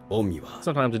 御身は、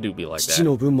 sometimes it do be like 父 that.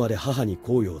 の分まで母に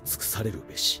孝養を尽くされる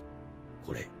べし。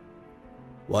これ、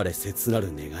我切な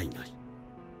る願いなり。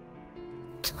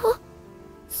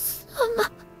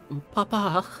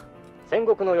Papa. 戦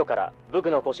国の世から武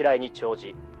具のこしらえに長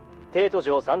じ、帝都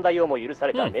城三大王も許さ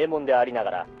れた名門でありな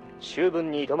がら、秋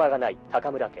分にいとまがない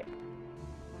高村家。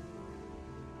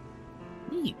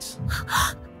Neat.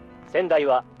 先代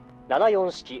は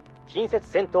74式近接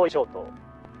戦闘小刀、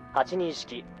82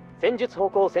式戦術歩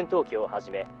行戦闘機をは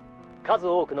じめ、数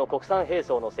多くの国産兵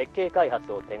装の設計開発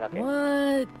を手掛け、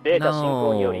 What? ベータ侵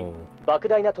攻により No. 莫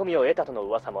大な富を得たとの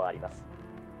噂もあります。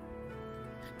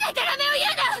だから目を言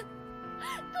うな。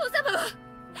父様は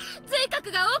税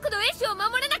閣が多くの絵師を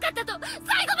守れなかったと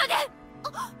最後まで。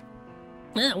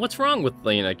 Eh, what's wrong with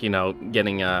like, you know,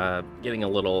 getting a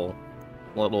little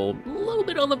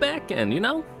bit on the back end, you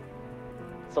know?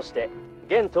 そして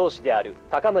現当主である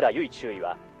高村唯中尉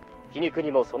は、皮肉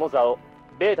にもその座を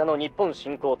ベータの日本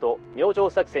侵攻と明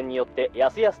星作戦によって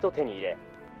やすやすと手に入れ、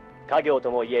家業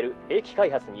ともいえる兵器開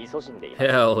発に勤しんでいます。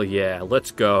 Hell yeah,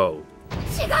 let's go. 違う。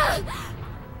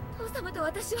父様と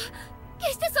私は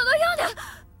決してそのような。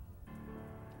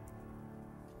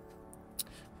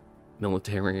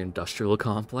 Military industrial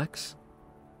complex?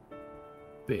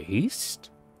 Based?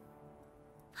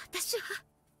 私は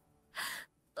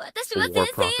前線へ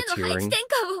の配置転換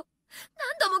を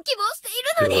何度も希望して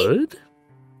いるのに。 Good?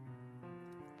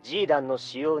 G 弾の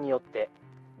使用によって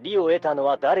利を得たの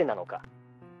は誰なのか。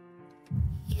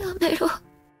やめろ。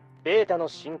ベータの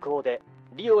侵攻で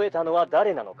利を得たのは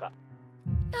誰なのか。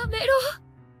やめろ。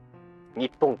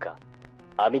日本か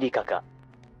アメリカか、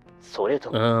それ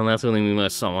とも。 That's gonna be with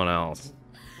someone else.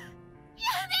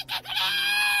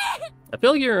 I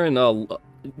feel like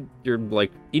you're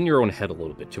like in your own head a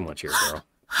little bit too much here, girl.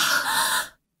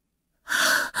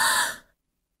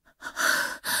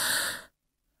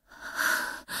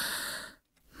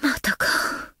 またか。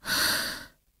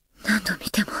何度見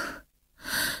ても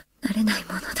慣れない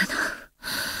ものだな。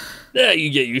 Yeah, you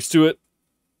get used to it.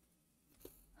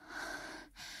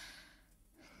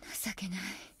 情けない。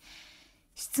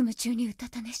執務中にうた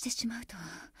た寝してしまうとは。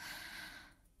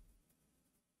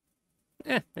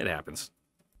 It happens.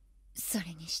 それ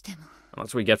にしても。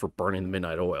 That's what we get for burning the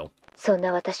midnight oil. そん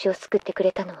な私を救ってく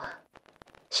れたのは、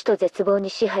死と絶望に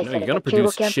支配 No, さ you're れ gonna た救護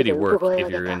produce キャンプで shitty 産 work 声を if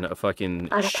上 you're げ in た a fucking 新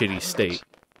たな shitty 命。 state,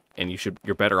 and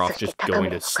you're better off そして just 高 going 村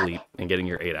to の sleep 鐘、 and getting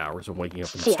your 8 hours and waking up and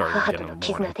父や starting 母 again と in の the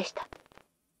絆 morning. でした。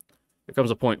 There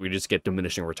comes a point where you just get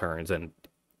diminishing returns and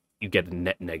you get a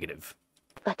net negative.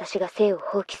 私が生を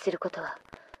放棄することは、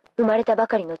生まれたば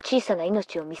かりの小さな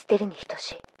命を見捨てるに等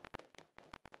しい。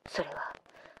それは、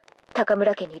高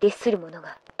村家に劣する者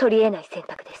が取り得ない選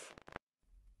択です。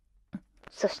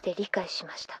そして理解し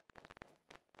ました。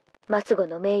末後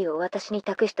の名誉を私に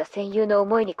託した戦友の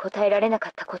思いに応えられなか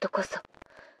ったことこそ、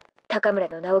高村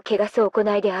の名を汚す行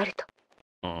いであると。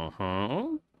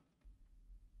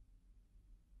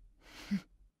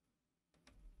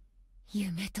Why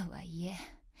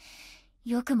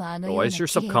does your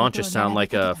subconscious sound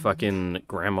like a fucking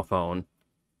gramophone?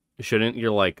 Shouldn't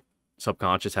your, like,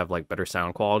 subconscious have, like, better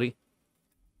sound quality?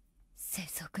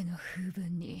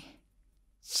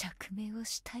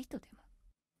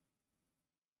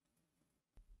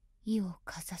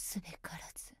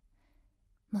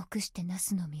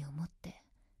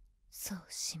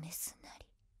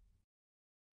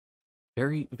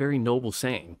 Very, very noble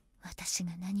saying.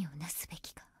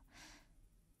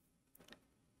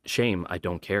 Shame I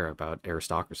don't care about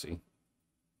aristocracy.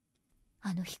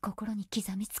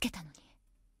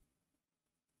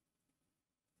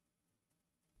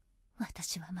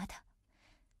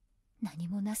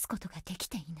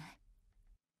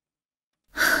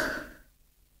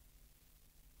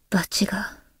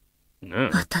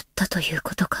 No.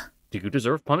 Do you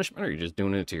deserve punishment, or are you just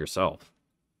doing it to yourself?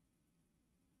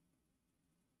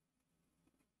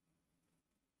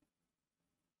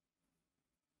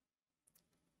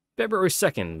 February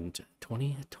 2nd,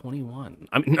 2021.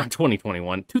 I mean, not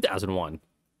 2021, 2001.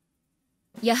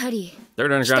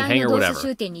 Third Underground Hangar, whatever.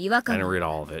 I didn't read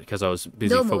all of it because I was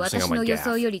busy focusing on my gaff.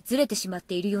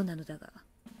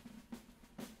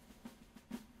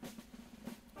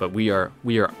 But we are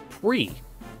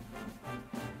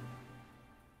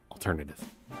pre-alternative.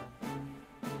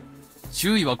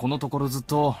 周囲はこのところずっ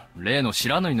と例の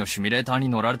白縫いのシミュレーターに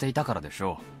乗られていたからでし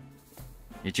ょ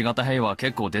う。1型兵は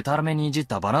結構デタラメにいじっ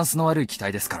たバランスの悪い機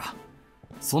体ですから。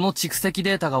その蓄積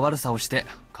データが悪さをして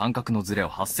感覚のズレを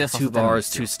発生させてるんで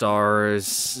すよ。2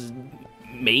 stars.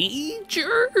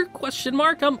 Major? Question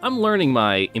mark? I'm learning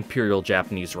my Imperial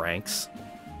Japanese ranks.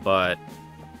 But,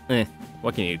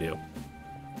 what can you do?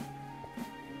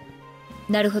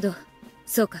 なるほど。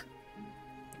そうか。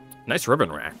Nice ribbon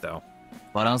rack, though.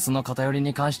 バランスの偏り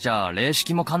に関しちゃ、例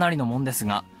式もかなりのもんです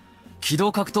が、機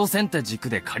動格闘戦って軸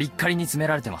でカリッカリに詰め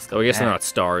られてますからね。I guess they're not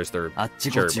stars, they're あっ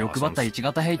ちこっち欲張った1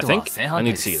型兵とは正反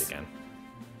対です。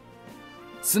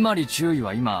つまり注意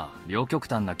は今、両極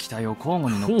端な機体を交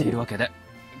互に乗っているわけで、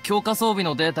強化装備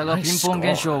のデータがピンポン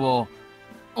現象を、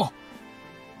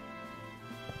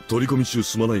取り込み中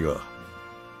すまないが、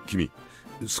君、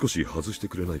少し外して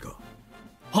くれないか。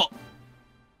はっ。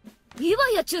岩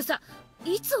谷中佐、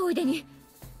いつおいでに。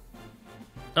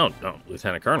Oh, no,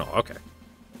 Lieutenant Colonel, okay.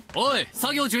 おい、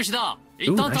作業中止だ。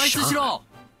一旦退出しろ。はっ。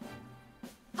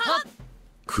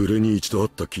暮れに一度会っ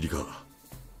たきりか。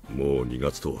もう2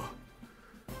月とは。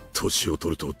年を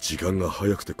取ると時間が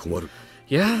早くて困る。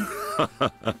Yeah,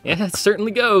 yeah, it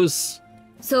certainly goes.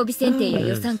 装備選定や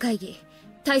予算会議、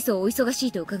大層お忙し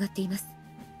いと伺っています。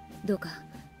どうか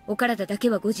お体だけ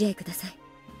はご自愛ください。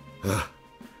ああ、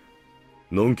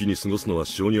のんきに過ごすのは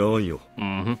性に合わんよ。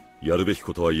やるべき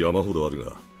ことは山ほどある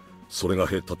が、それが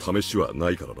減った試しはな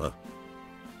いからな。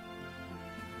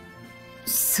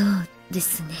そうで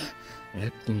すね。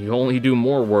You only do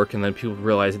more work and then people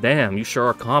realize, damn, you sure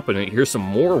are competent. Here's some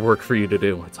more work for you to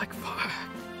do. It's like, fuck.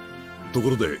 とこ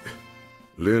ろで、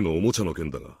例のおもちゃの件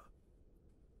だが。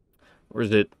Or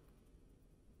is it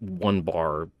one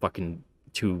bar, fucking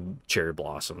 2 cherry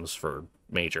blossoms for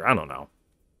Major? I don't know.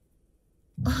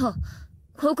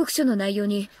 報告書の内容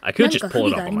に I could just pull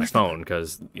it up on my phone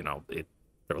because, you know, they're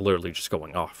literally just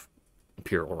going off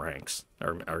Imperial ranks,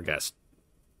 or I guess,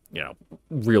 you know,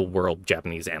 real world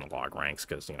Japanese analog ranks,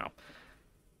 because, you know,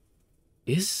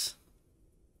 is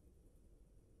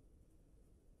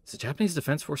the Japanese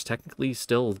Defense Force technically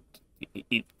still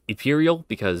Imperial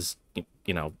because,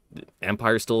 you know,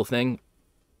 Empire is still a thing?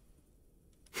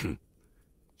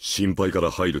 心配か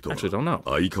ら入ると相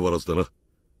変わらずだな。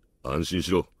安心し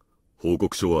ろ。報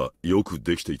告書はよく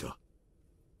できていた。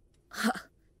は、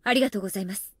ありがとうござい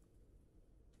ます。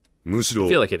むしろ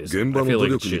現場の努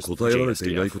力に応えられ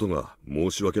ていないことが申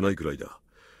し訳ないくらいだ。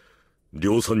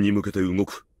量産に向けて動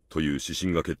くという指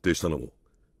針が決定したのも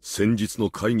先日の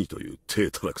会議という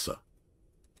体たらくさ。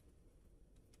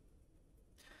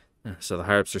So the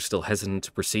Harps are still hesitant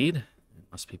to proceed? It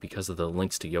must be because of the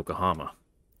links to Yokohama.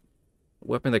 A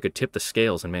weapon that could tip the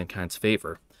scales in mankind's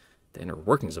favor, the inner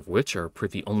workings of which are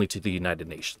privy only to the United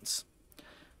Nations.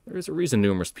 There is a reason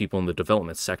numerous people in the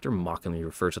development sector mockingly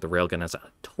refer to the railgun as a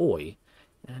toy,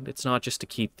 and it's not just to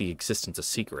keep the existence a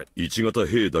secret. 1型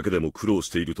兵だけでも苦労し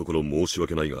ているところ申し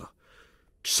訳ないが、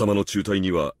貴様の中隊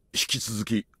には引き続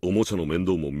きおもちゃの面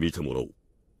倒も見てもらおう。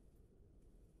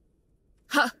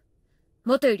は、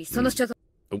元よりその所存。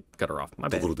Oh, got her off. My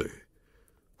bad. ところで、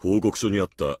報告書にあっ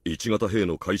た1型兵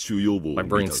の回収要望を見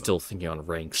たが、貴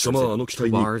様はあの機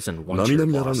体に並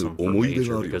々ならぬ思い出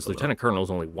があるようだな。Because Lieutenant Colonel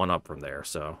is only one up from there,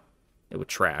 so it would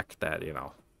track that, you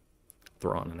know,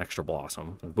 throw on an extra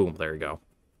blossom, and boom, there you go.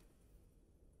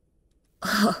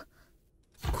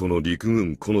 ここの陸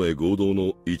軍近衛合同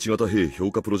の1型兵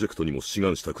評価プロジェクトにも志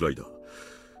願したくらいだ。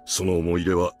その思い入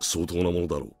れは相当なもの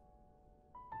だろう。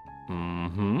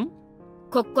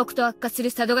刻々と悪化す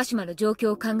る佐渡島の状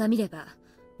況を鑑みれば、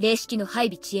零式の配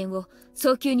備遅延を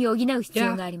早急に補う必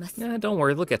要があります。Don't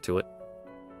worry, we'll get to it.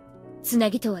 つ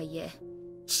なぎとはいえ、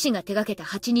父が手掛けた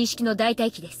82式の代替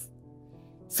機です。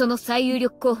その最有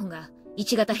力候補が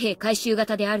1型兵回収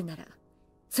型であるなら、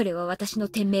それは私の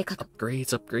天命かと。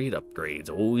Upgrades,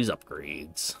 always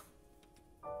upgrades.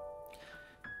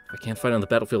 If I can't fight on the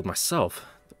battlefield myself,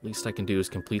 the least I can do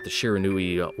is complete the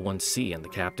Shiranui 1C and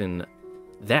Captain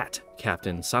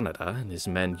Sanada and his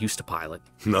men used to pilot.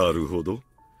 なるほど。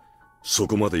そ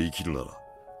こまで生きるなら、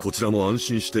こちらも安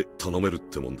心して頼めるっ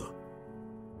てもんだ。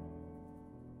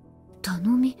頼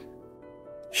み？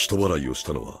人払いをし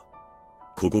たのは、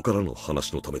ここからの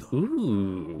話のためだ。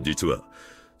実は、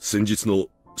先日の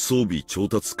装備調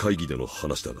達会議での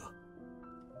話だが。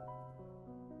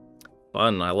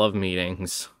Fun, I love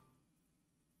meetings.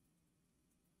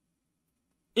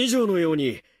 以上のよう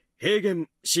に、平原、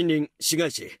森林、市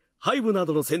街地、背部な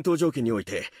どの戦闘条件におい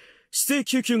て、指定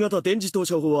救急型電磁投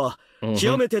射砲は、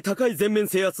極めて高い全面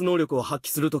制圧能力を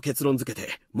発揮すると結論付け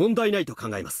て、問題ないと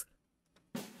考えます。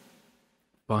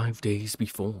5 days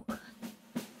before.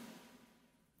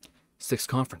 6th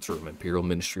Conference Room, Imperial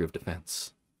Ministry of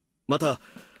Defense. また、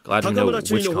高村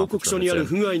中尉の報告書にある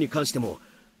不具合に関しても、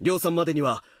量産までに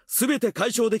は全て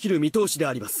解消できる見通しで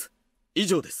あります。以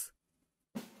上です。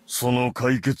その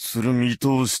解決する見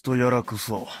通しとやらこ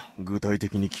そ、具体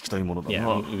的に聞きたいものだな。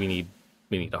Yeah, we need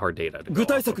a hard data. 具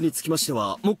体策につきまして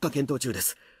は、目下検討中で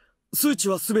す。数値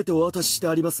は全てお渡しして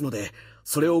ありますので、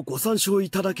それをご参照い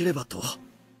ただければと。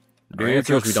冷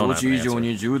却装置以上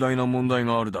に重大な問題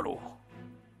があるだろ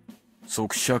う。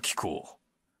速射機構。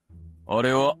あ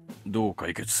れはどう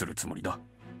解決するつもりだ？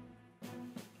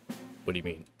 What do you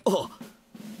mean? あ、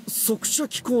速射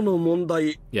機構の問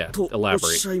題とおっ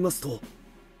しゃいますと、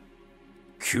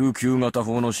救急型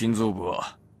砲の心臓部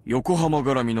は横浜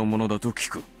絡みのものだと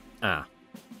聞く。ああ。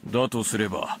だとすれ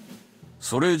ば、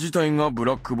それ自体がブ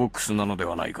ラックボックスなので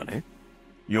はないかね。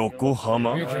横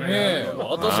浜？私が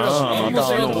また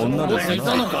あの女でい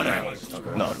たのかね。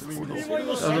なるほど。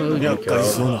厄介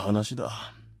そうな話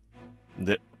だ。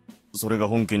で、それが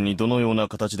本件にどのような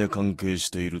形で関係し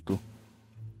ていると？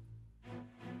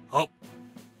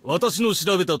私の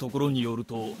調べたところによる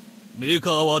と、メー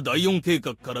カーは第4計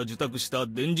画から受託した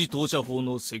電磁投射砲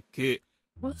の設計、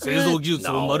製造技術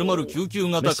を丸々救急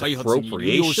型開発に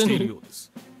利用しているようで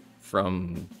す。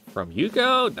From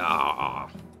Yuko? No.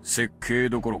 設計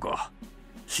どころか、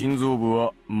心臓部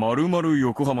は丸々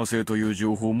横浜製という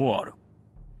情報もある。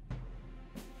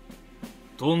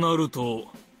となると、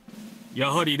や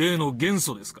はり例の元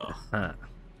素ですか。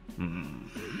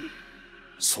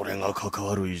それが関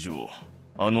わる以上、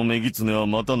あのメギツネは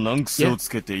また難癖をつ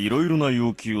けていろいろな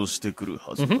要求をしてくる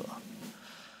はずだ。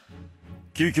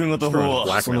救急型砲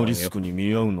はそのリスクに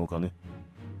見合うのかね。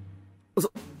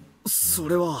そ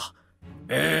れは。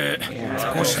ご指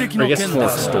摘の件ですが、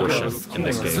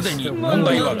すでに問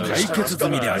題は解決済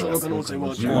みであります。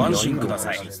ご安心くだ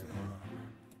さい。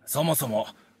そもそも、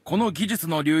この技術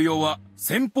の流用は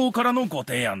先方からのご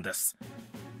提案です。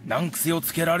難癖を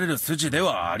つけられる筋で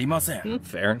はありません。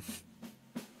Fair.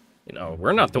 You know,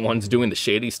 we're not the ones doing the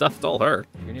shady stuff, it's all her.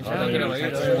 We're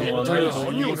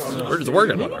just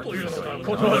working with her.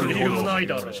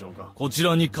 こち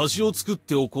らに貸しを作っ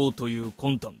ておこうという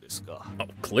魂胆ですか。Oh,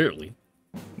 clearly.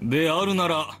 であるな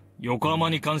ら、横浜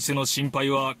に関しての心配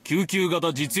は救急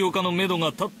型実用化のめど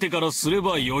が立ってからすれ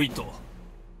ばよいと。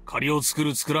仮を作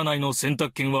る作らないの選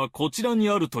択権はこちらに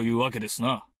あるというわけです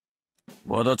な。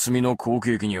和田摘みの後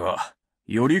継機には、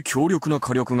より強力な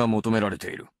火力が求められて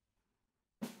いる。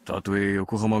たとえ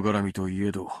横浜絡みとい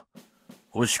えど、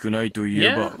欲しくないと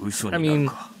言えば嘘になる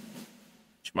か。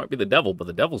She might be the devil, but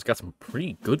the devil's got some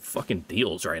pretty good fucking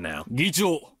deals right now. 議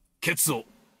長、決を。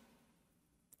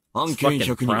案件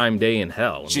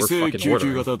102、市政救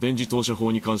急型電磁投射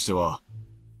砲に関しては、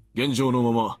現状の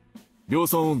まま、量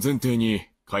産を前提に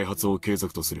開発を継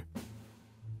続とする。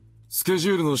スケジ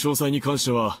ュールの詳細に関し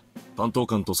ては、担当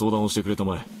官と相談をしてくれた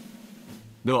まえ。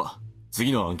では、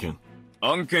次の案件。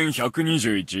案件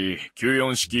121、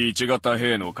94式1型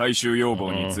兵の回収要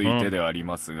望についてであり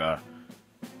ますが、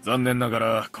残念なが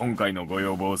ら今回のご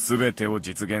要望すべてを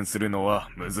実現するのは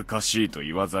難しいと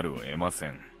言わざるを得ませ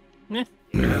ん。ね。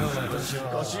ご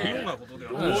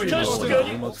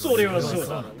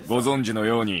存知の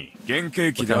ように、原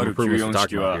型機である94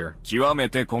式は極め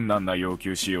て困難な要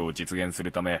求仕様を実現す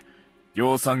るため、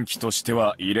量産機として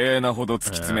は異例なほど突き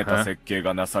詰めた設計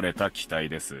がなされた機体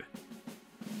です。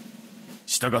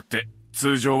したがって、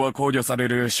通常は考慮され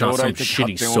る将来的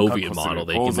発展を確保する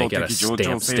構造的冗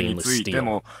長性について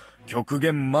も極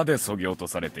限まで削ぎ落と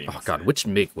されています。Oh god, which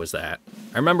MiG was that?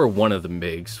 I remember one of the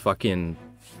MiGs, fucking...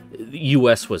 The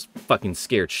US was fucking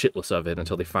scared shitless of it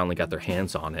until they finally got their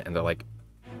hands on it, and they're like,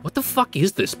 what the fuck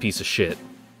is this piece of shit?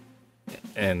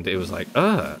 And it was like,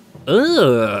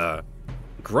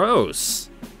 gross.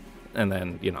 And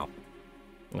then, you know,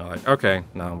 they're like, okay,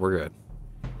 no, we're good.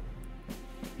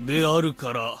 である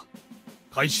から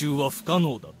回収は不可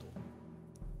能だと。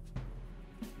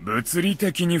物理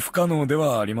的に不可能で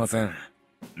はありません。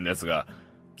ですが、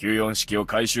94式を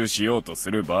回収しようと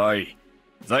する場合、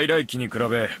在来機に比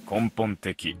べ根本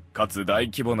的かつ大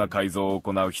規模な改造を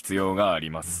行う必要があり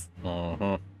ます。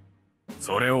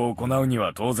それを行うに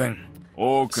は当然、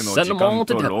多くの時間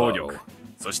と労力、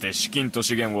そして資金と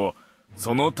資源を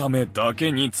そのためだ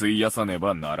けに費やさね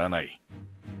ばならない。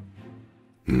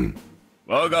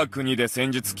我が国で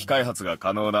戦術機開発が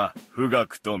可能な富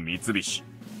岳と三菱、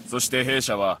そして弊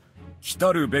社は来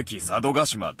たるべき佐渡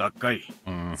島奪回、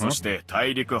そして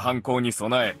大陸反攻に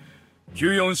備え、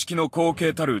94式の後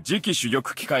継たる次期主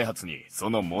力機開発にそ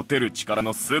の持てる力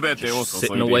の全てを注いでいます。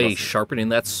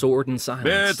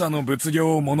ベータの物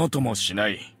量をものともしな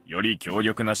い、より強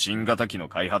力な新型機の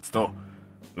開発と、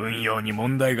運用に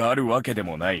問題があるわけで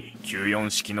もない94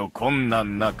式の困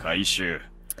難な回収。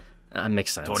ト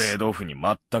レードオフに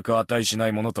全く値しな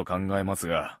いものと考えます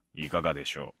が、いかがで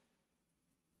しょ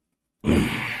う。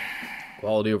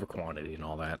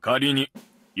仮に、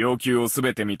要求をす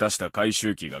べて満たした回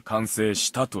収機が完成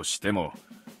したとしても、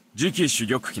次期主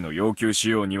力機の要求仕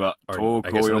様には遠く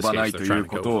及ばないという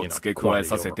ことを付け加え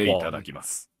させていただきま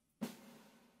す。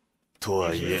と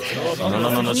はいえ、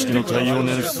77式の耐用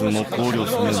年数も考慮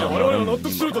せねばならぬ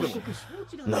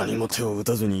今、何も手を打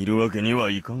たずにいるわけに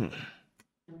はいかん。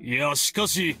いや、しか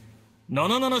し、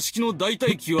77式の大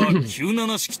隊機は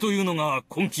97式というのが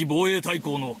今期防衛大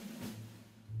綱の。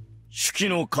手記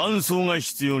の換装が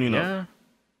必要になる。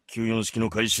94式の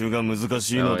回収が難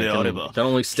しいのであれば、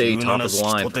97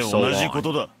式とて同じこ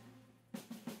とだ。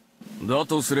だ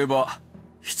とすれば、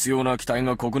必要な機体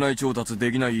が国内調達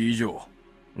できない以上、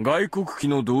外国機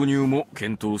の導入も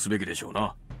検討すべきでしょう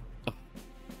な。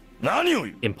何を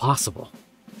言う Impossible.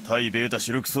 対ベータ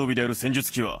主力装備である戦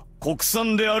術機は国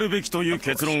産であるべきという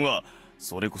結論は、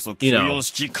それこそ94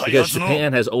式開発の。Because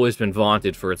Japan has always been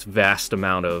vaunted for its vast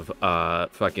amount of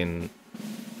fucking,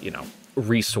 you know,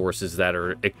 resources that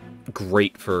are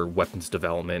great for weapons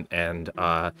development and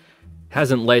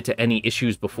hasn't led to any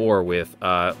issues before with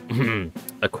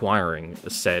acquiring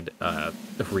said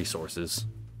resources.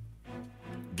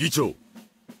 議長、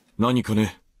何か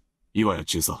ね、岩谷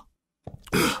中佐。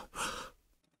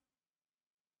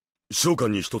召喚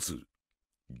に一つ、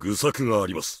愚策があ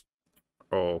ります。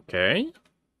Okay.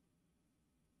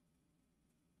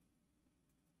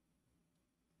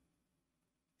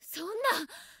 そんな、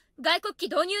外国機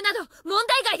導入など問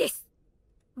題外です。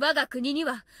我が国に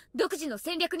は独自の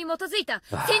戦略に基づいた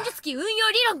戦術機運用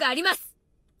理論があります。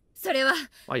それは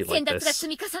先達が積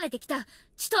み重ねてきた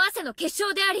血と汗の結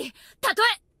晶であり、たと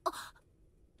え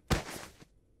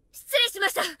失礼しま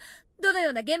した。どのよ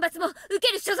うな厳罰も受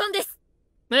ける所存です。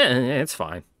It's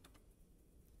fine.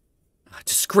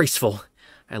 Disgraceful.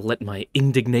 I let my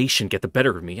indignation get the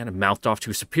better of me and I mouthed off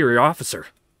to a superior officer.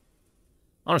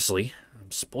 Honestly, I'm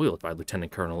spoiled by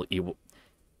Lieutenant Colonel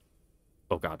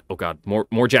Oh god,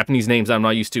 more Japanese names I'm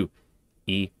not used to.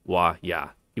 Iwaya,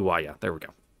 there we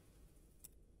go.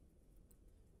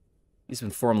 He's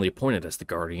been formally appointed as the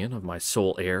guardian of my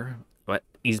sole heir, but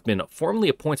he's been formally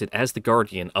appointed as the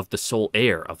guardian of the sole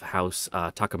heir of House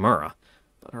Takamura,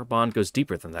 but our bond goes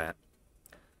deeper than that.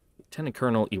 Lieutenant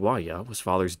Colonel Iwaya was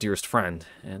father's dearest friend,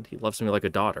 and he loves me like a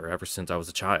daughter ever since I was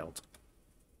a child.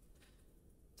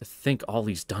 To think all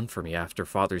he's done for me after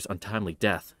father's untimely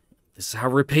death, this is how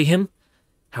I repay him?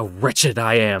 How wretched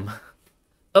I am.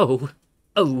 Oh,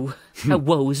 how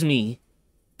woe is me.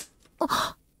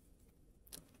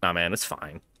 Nah, man, it's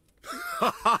fine.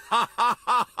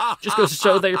 Just goes to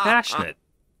show that you're passionate.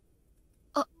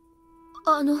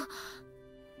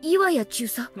 Iwaya中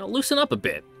佐. Now loosen up a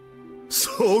bit.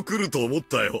 そう来ると思っ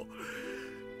たよ。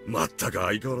まったく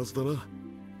相変わらずだな。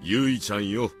ゆいちゃん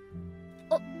よ。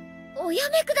おや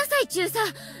めください、中佐。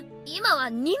今は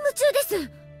任務中です。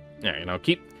Yeah, you know,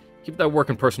 keep that work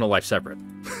and personal life separate.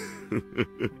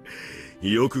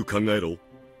 よく考えろ。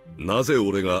なぜ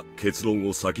俺が結論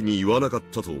を先に言わなかっ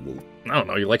たと思う？ I don't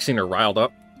know, you like seeing her riled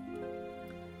up?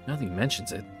 Now that he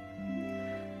mentions it,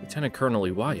 Lieutenant Colonel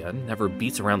Iwaya never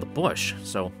beats around the bush,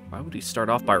 so why would he start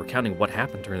off by recounting what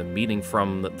happened during the meeting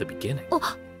from the beginning? He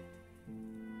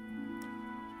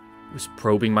was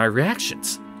probing my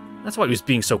reactions. That's why he was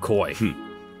being so coy.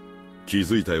 気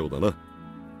づいたようだな。は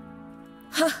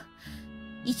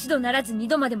一度ならず二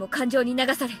度までも感情に流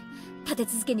され、立て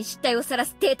続けに失態を晒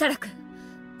す低たらく。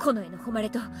この絵の誉れ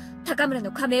と高村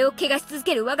の仮名を汚し続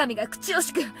ける我が身が口惜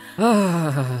しく。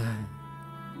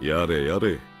やれや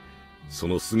れ。そ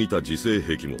の過ぎた自制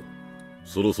癖も、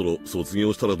そろそろ卒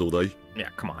業したらどうだい? Yeah,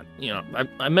 come on. You know,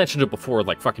 I mentioned it before,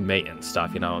 like fucking May and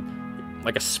stuff, you know.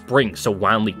 Like a spring so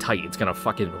wildly tight, it's gonna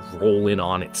fucking roll in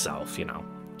on itself, you know.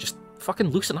 Just fucking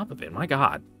loosen up a bit, my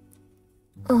god.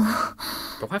 Go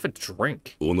have a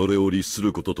drink. 己を律す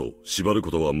ることと縛る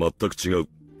ことは全く違う。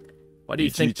Why do you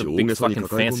think the big fucking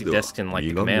fancy desks in like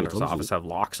the commander's office have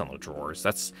locks on the drawers?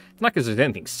 That's not because there's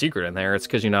anything secret in there, it's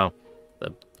because, you know,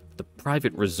 the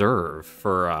private reserve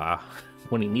for,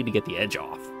 when you need to get the edge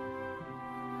off.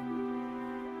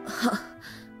 は、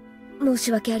申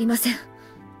し訳ありません。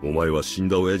お前は死ん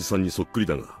だ親父さんにそっくり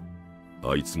だが、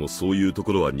あいつもそういうと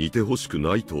ころは似てほしく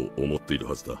ないと思っている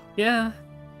はずだ。Yeah.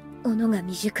 斧が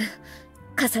未熟、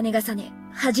重ね重ね、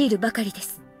恥じるばかりで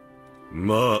す。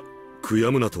まあ、悔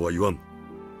やむなとは言わん。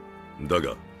だ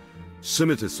が、せ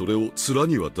めてそれを面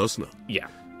には出すな。Yeah.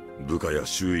 部下や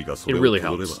周囲がそれをた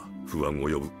どれば不安を呼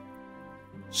ぶ。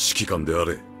指揮官であ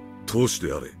れ、党首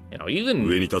であれ。You know, even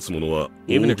上に立つ者は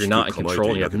even if you're not in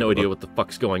control, you have no idea what the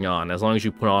fuck's going on. As long as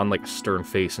you put on like a stern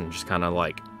face and just kind of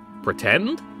like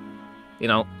pretend, you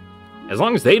know, as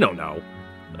long as they don't know,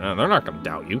 they're not gonna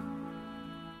doubt you.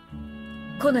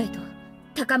 この絵と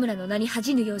高村の名に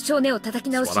恥じぬよう少年を叩き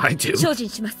直し精進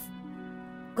します。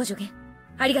ご助言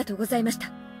ありがとうございまし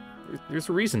た。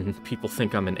There's a reason people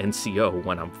think I'm an NCO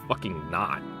when I'm fucking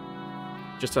not.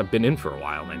 Just I've been in for a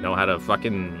while and I know how to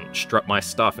fucking strut my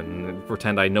stuff and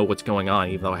pretend I know what's going on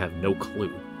even though I have no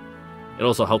clue. It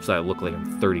also helps that I look like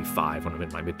I'm 35 when I'm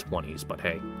in my mid-20s, but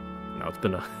hey, you know, it's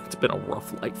been a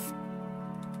rough life.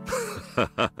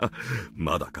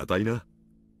 まだ硬いな。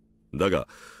だが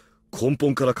根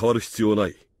本から変わる必要な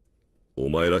い。お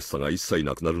前らしさが一切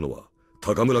なくなるのは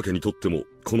高村家にとっても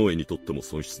近衛にとっても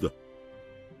損失だ。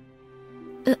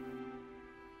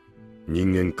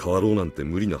人間変わろうなんて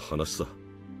無理な話さ。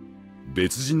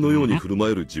別人のように振る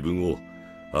舞える自分を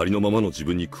ありのままの自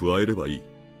分に加えればいい。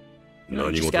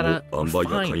何事も塩梅が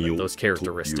寛容と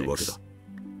いうわけだ。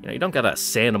You know, you don't gotta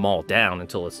sand them all down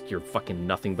until you're fucking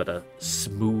nothing but a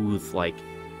smooth, like,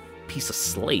 piece of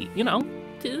slate, you know?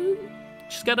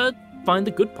 Just gotta find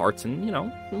the good parts and, you know,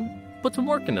 put some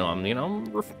work into them, you know?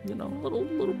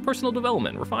 Little personal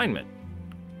development, refinement.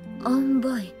 塩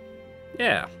梅。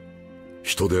Yeah.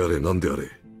 人であれ何であ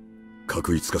れ。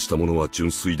確一化したものは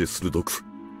純粋で鋭く、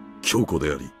強固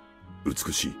であり、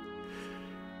美しい。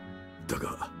だ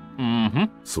が、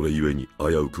それゆえに危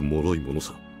うく脆いもの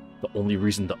さ。The only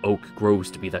reason the oak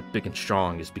grows to be that big and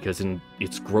strong is because in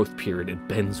its growth period it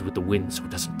bends with the wind so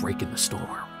it doesn't break in the storm.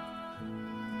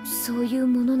 そういう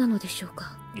ものなのでしょう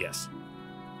か? Yes.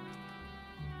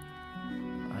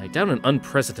 I doubt an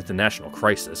unprecedented national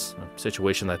crisis, a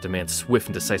situation that demands swift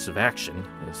and decisive action,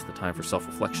 is the time for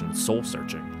self-reflection and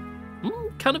soul-searching.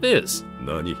 Kind of is.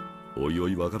 何? おいお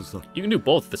いわかるさ。You can do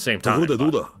both at the same time. ところでど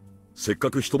うだ? せっか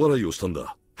く人払いをしたん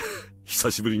だ。久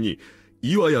しぶりに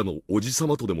岩屋のおじさ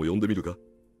まとでも呼んでみるか?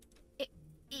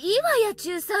 岩屋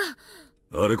中佐。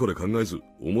あれこれ考えず、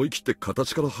思い切って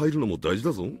形から入るのも大事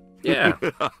だぞ。Yeah.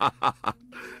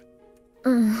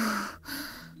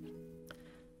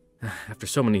 After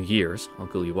so many years,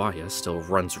 Uncle Iwaya still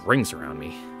runs rings around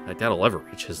me. I doubt I'll ever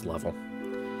reach his level.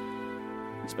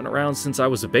 He's been around since I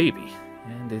was a baby,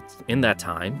 and in that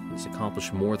time, he's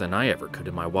accomplished more than I ever could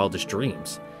in my wildest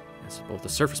dreams, as both a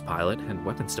surface pilot and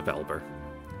weapons developer.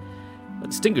 A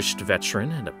distinguished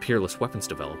veteran and a peerless weapons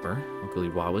developer, Uncle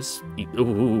Iwaya's...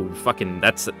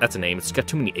 that's a name. It's got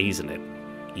too many A's in it.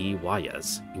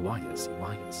 Iwaya's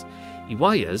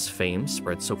fame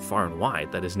spread so far and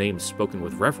wide that his name is spoken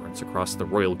with reverence across the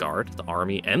Royal Guard, the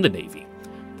Army, and the Navy.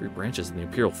 Three branches of the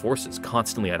Imperial forces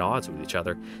constantly at odds with each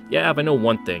other. Yeah, but I know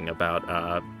one thing about,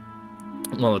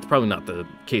 well, it's probably not the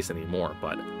case anymore,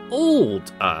 but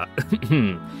old,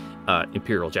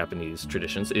 Imperial Japanese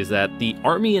traditions is that the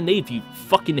Army and Navy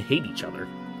fucking hate each other.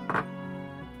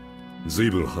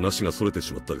 随分話がそれて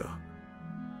しまったが、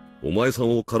お前さ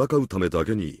んをからかうためだ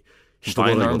けに人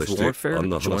払いまでしてあん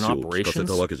な話を聞かせ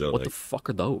たわけじゃない。What the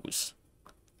fuck are those?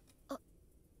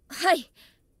 はい。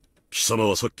貴様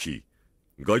はさっき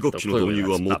外国機の導入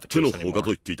はもってのほかと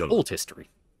言っていたの。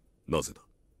なぜだ？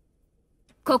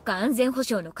国家安全保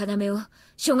障の要を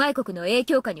諸外国の影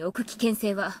響下に置く危険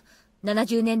性は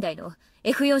70年代の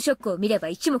F4 ショックを見れば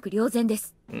一目瞭然で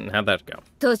す。How'd that go?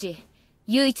 当時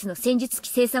唯一の戦術機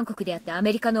生産国であったア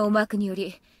メリカの思惑によ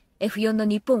り F4 の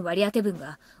日本割り当て分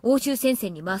が欧州戦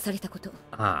線に回されたこと。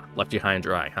left you high and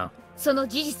dry, huh? その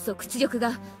事実と屈辱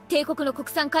が帝国の国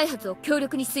産開発を強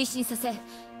力に推進させ、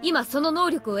今その能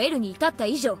力を得るに至った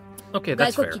以上、Okay,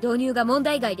 外国機導入が問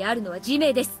題外であるのは自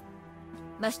明です。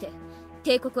まして、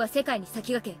帝国は世界に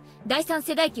先駆け、第3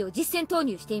世代機を実戦投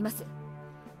入しています。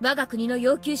我が国の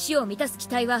要求仕様を満たす機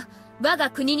体は、我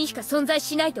が国にしか存在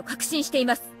しないと確信してい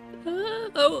ます。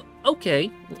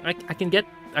Okay. I can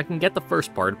get the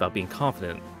first part about being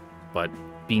confident, but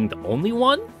being the only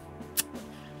one?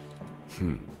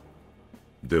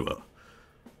 では、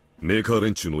メーカー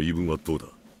連中の言い分はどうだ？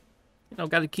 You know,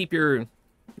 gotta keep your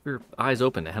eyes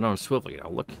open and head on a swivel. You know,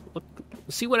 look,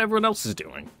 see what everyone else is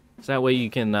doing. So that way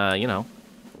you can, you know,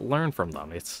 learn from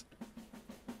them. It's,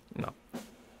 you know,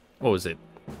 what was it?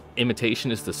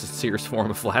 Imitation is the sincerest form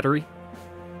of flattery.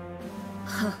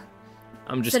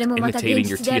 I'm just imitating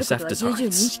your TSF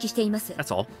designs.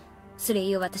 That's all. それ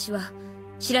ゆえ私は、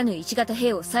知らぬ1型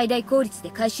兵を最大効率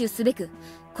で回収すべく、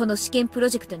この試験プロ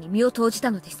ジェクトに身を投じた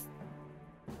のです。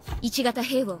1型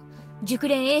兵を熟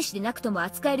練兵士でなくとも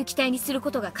扱える機体にする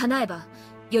ことが叶えば、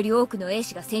より多くの兵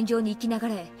士が戦場に生きなが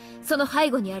らえ、その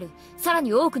背後にあるさら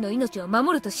に多くの命を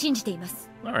守ると信じています。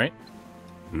Alright.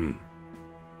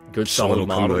 Good solid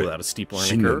model without a steep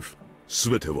learning curve. す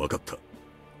べて分かった。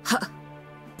は。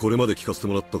これまで聞かせて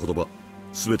もらった言葉、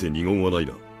すべて二言はない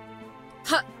な。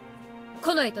は。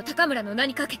近衛と高村の名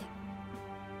にかけて。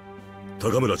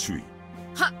高村中尉。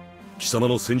は。貴様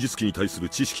の戦術機に対する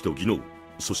知識と技能、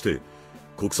そして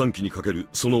国産機にかける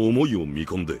その思いを見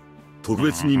込んで特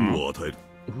別任務を与える。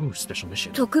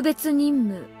特別任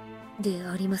務で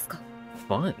ありますか？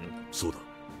 Fun. そうだ。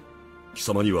貴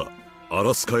様にはア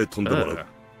ラスカへ飛んでもらう。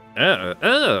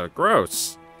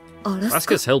Gross.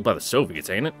 Alaska's held by the Soviets,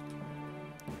 ain't it?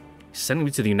 Sending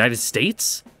me to the United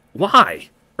States? Why?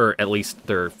 Or at least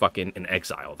they're fucking in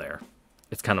exile there.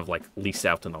 It's kind of like leased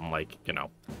out to them like, you know,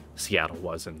 Seattle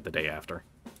was in the day after.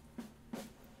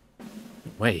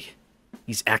 Wait,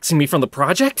 he's axing me from the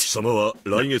project? 貴様は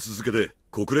来月付で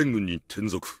国連軍に転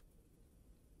属。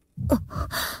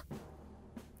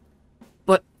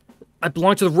But I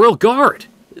belong to the Royal Guard.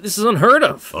 This is unheard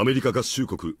of. アメリカ合衆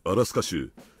国アラスカ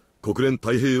州国連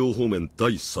太平洋方面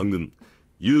第3軍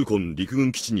ユーコン陸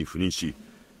軍基地に赴任し、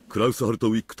クラウス・ハルト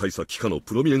ウィック大佐機下の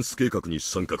プロミネンス計画に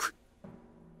参画。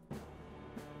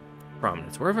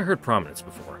Prominence. Where have I heard prominence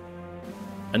before?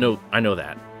 I know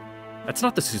that. That's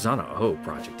not the Susanna Oh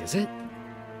project, is it?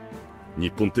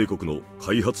 日本帝国の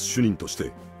開発主任とし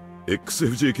て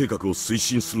XFJ 計画を推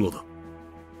進するのだ。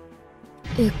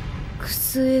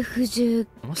XFJ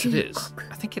計画。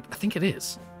I think it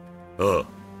is. ああ、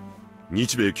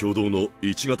日米共同の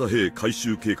1型兵改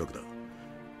修計画だ。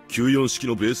94式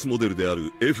のベースモデルであ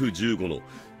る F15 の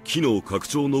機能拡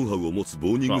張ノウハウを持つ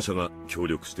ボーニング社が協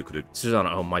力してくれる。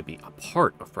Susanna Oh might be a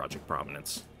part of Project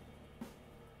Prominence.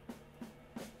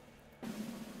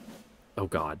 Oh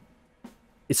god.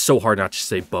 It's so hard not to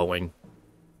say Boeing.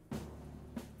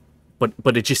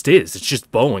 But it just is. It's just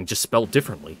Boeing, just spelled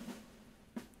differently.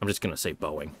 I'm just gonna say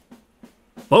Boeing.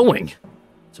 Boeing!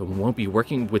 So we won't be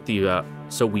working with the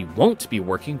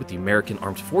American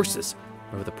Armed Forces,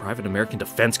 or with a private American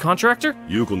defense contractor?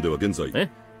 ユーコンでは現在、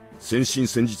先進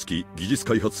戦術機技術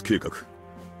開発計画、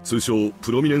通称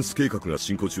プロミネンス計画が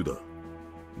進行中だ。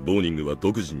ボーニングは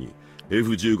独自に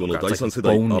F15 の第3世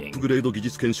代アップグレード技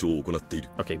術検証を行っている。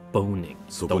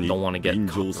そこに臨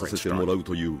場させてもらう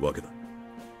というわけだ。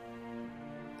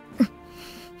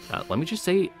Let me just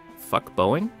say, fuck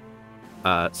Boeing.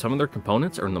 Some of their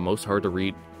components are in the most hard to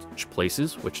read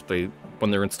places, which when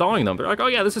they're installing them, they're like, oh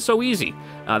yeah, this is so easy.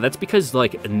 That's because,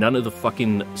 like, none of the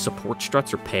fucking support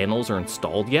struts or panels are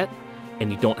installed yet,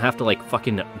 and you don't have to, like,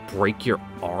 fucking break your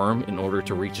arm in order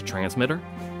to reach a transmitter.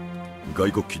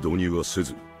 外国機導入はせ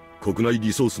ず、国内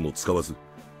リソースも使わず、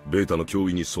ベータの脅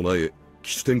威に備え、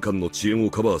機種転換の遅延を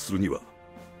カバーするには、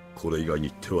これ以外に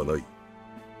手はない。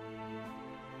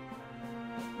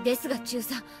ですが中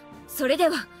佐、それで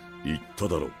は。言った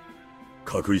だろう。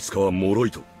確一化は脆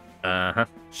いと。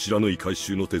知らぬい回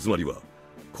収の手詰まりは、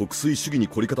国粋主義に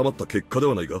凝り固まった結果で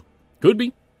はないか。Could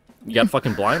be. You got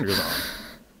fucking blinders on.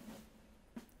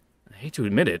 I hate to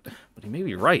admit it, but he may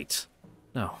be right.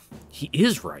 No, he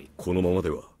is right. このままで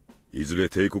は、いずれ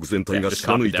帝国全体が知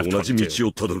らぬいと同じ道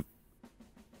をたどる。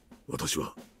私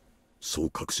は、そ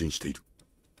う確信している。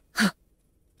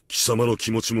貴様の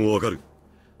気持ちもわかる。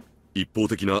一方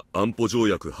的な安保条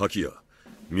約破棄や、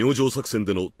明星作戦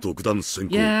での独断専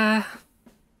行。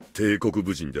帝国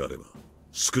武人であれば、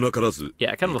少なからず、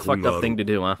kind of a fucked up thing to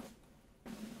do, huh?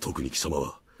 特に貴様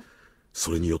は、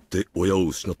それによって親を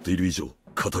失っている以上、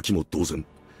仇も同然。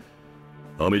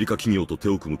アメリカ企業と手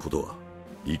を組むことは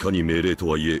いかに命令と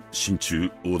はいえ心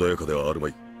中穏やかではあるま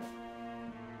い。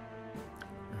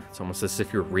 It's almost as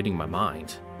if you're reading my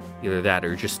mind. Either that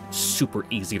or just super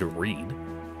easy to read.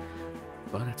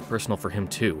 But it's personal for him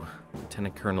too.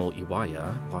 Lieutenant Colonel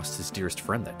Iwaya lost his dearest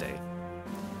friend that day.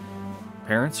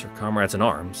 Parents or comrades in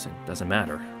arms, it doesn't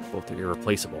matter. Both are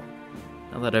irreplaceable.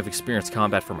 Now that I've experienced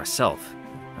combat for myself,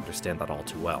 I understand that all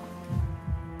too well.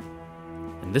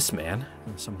 And this man,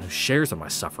 someone who shares in my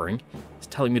suffering, is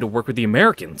telling me to work with the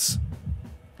Americans.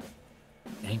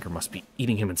 Anger must be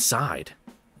eating him inside.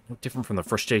 No different from the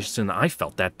frustration I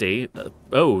felt that day.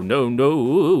 No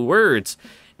words.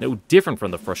 No different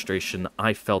from the frustration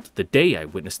I felt the day I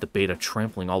witnessed the beta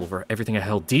trampling all over everything I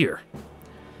held dear.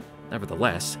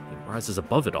 Nevertheless, he rises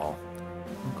above it all.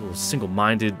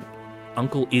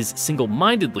 Uncle is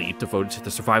single-mindedly devoted to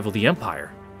the survival of the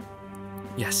Empire.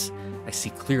 Yes, I see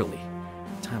clearly.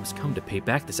 The time has come to pay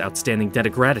back this outstanding debt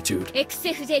of gratitude.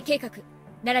 XFJ 計画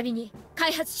並びに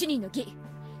開発主任の儀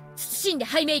謹んで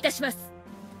拝命いたします。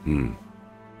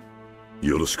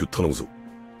よろしく頼むぞ。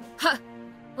は、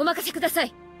お任せくださ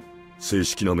い。正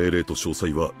式な命令と詳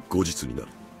細は後日になる。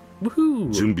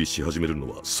準備し始めるの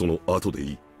はその後でい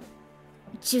い。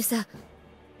中佐、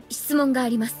質問があ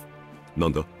ります。な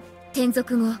んだ？転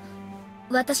属後、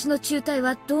私の中隊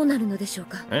はどうなるのでしょう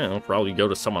か？ I'll probably go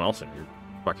to someone else in your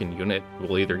fucking unit.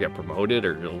 Will either get promoted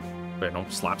or you'll,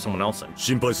 slap someone else in.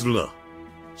 心配するな。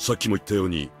さっきも言ったよう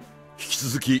に、引き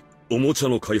続きおもちゃ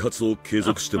の開発を継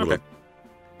続してもらう。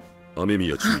雨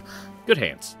宮中。Good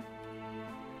hands.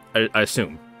 I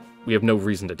assume. We have no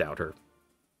reason to doubt her.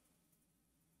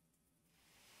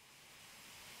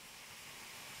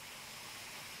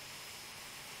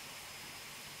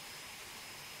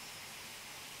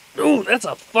 Oh, that's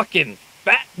a fucking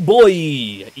fat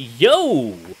boy!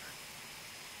 Yo!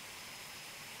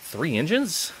 3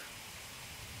 engines?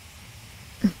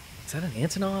 Is that an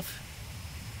Antonov?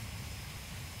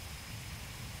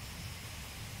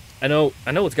 I know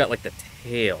it's got like the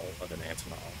tail of an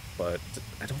Antonov, but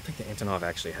I don't think the Antonov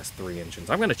actually has 3 engines.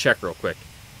 I'm gonna check real quick.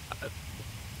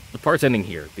 The part's ending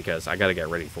here because I gotta get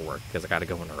ready for work because I gotta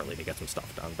go in early to get some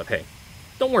stuff done. But hey,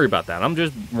 don't worry about that. I'm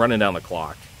just running down the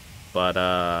clock. But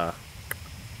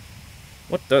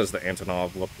what does the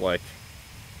Antonov look like?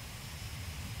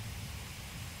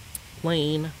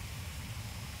 Plane.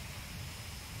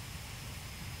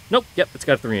 Nope. Yep, it's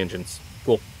got 3 engines.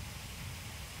 Cool.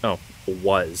 Oh,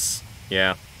 was.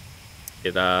 Yeah.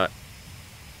 It,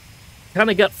 kind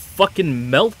of got fucking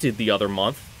melted the other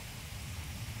month.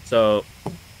 So,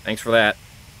 thanks for that.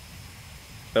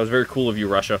 That was very cool of you,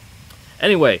 Russia.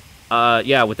 Anyway,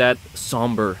 yeah, with that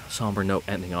somber note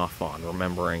ending off on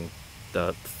remembering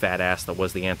the fat ass that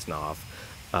was the Antonov,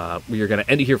 we are going to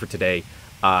end it here for today.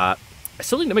 I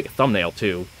still need to make a thumbnail,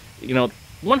 too. You know,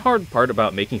 one hard part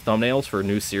about making thumbnails for a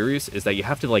new series is that you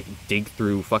have to, like, dig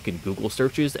through fucking Google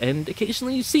searches, and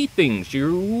occasionally you see things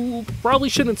you probably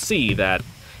shouldn't see that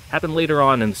happen later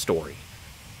on in the story.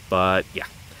 But, yeah.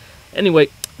 Anyway,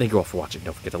 thank you all for watching.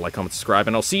 Don't forget to like, comment, subscribe,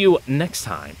 and I'll see you next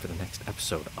time for the next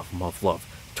episode of MUV LUV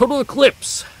Total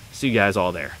Eclipse. See you guys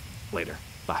all there. Later.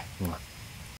 Bye.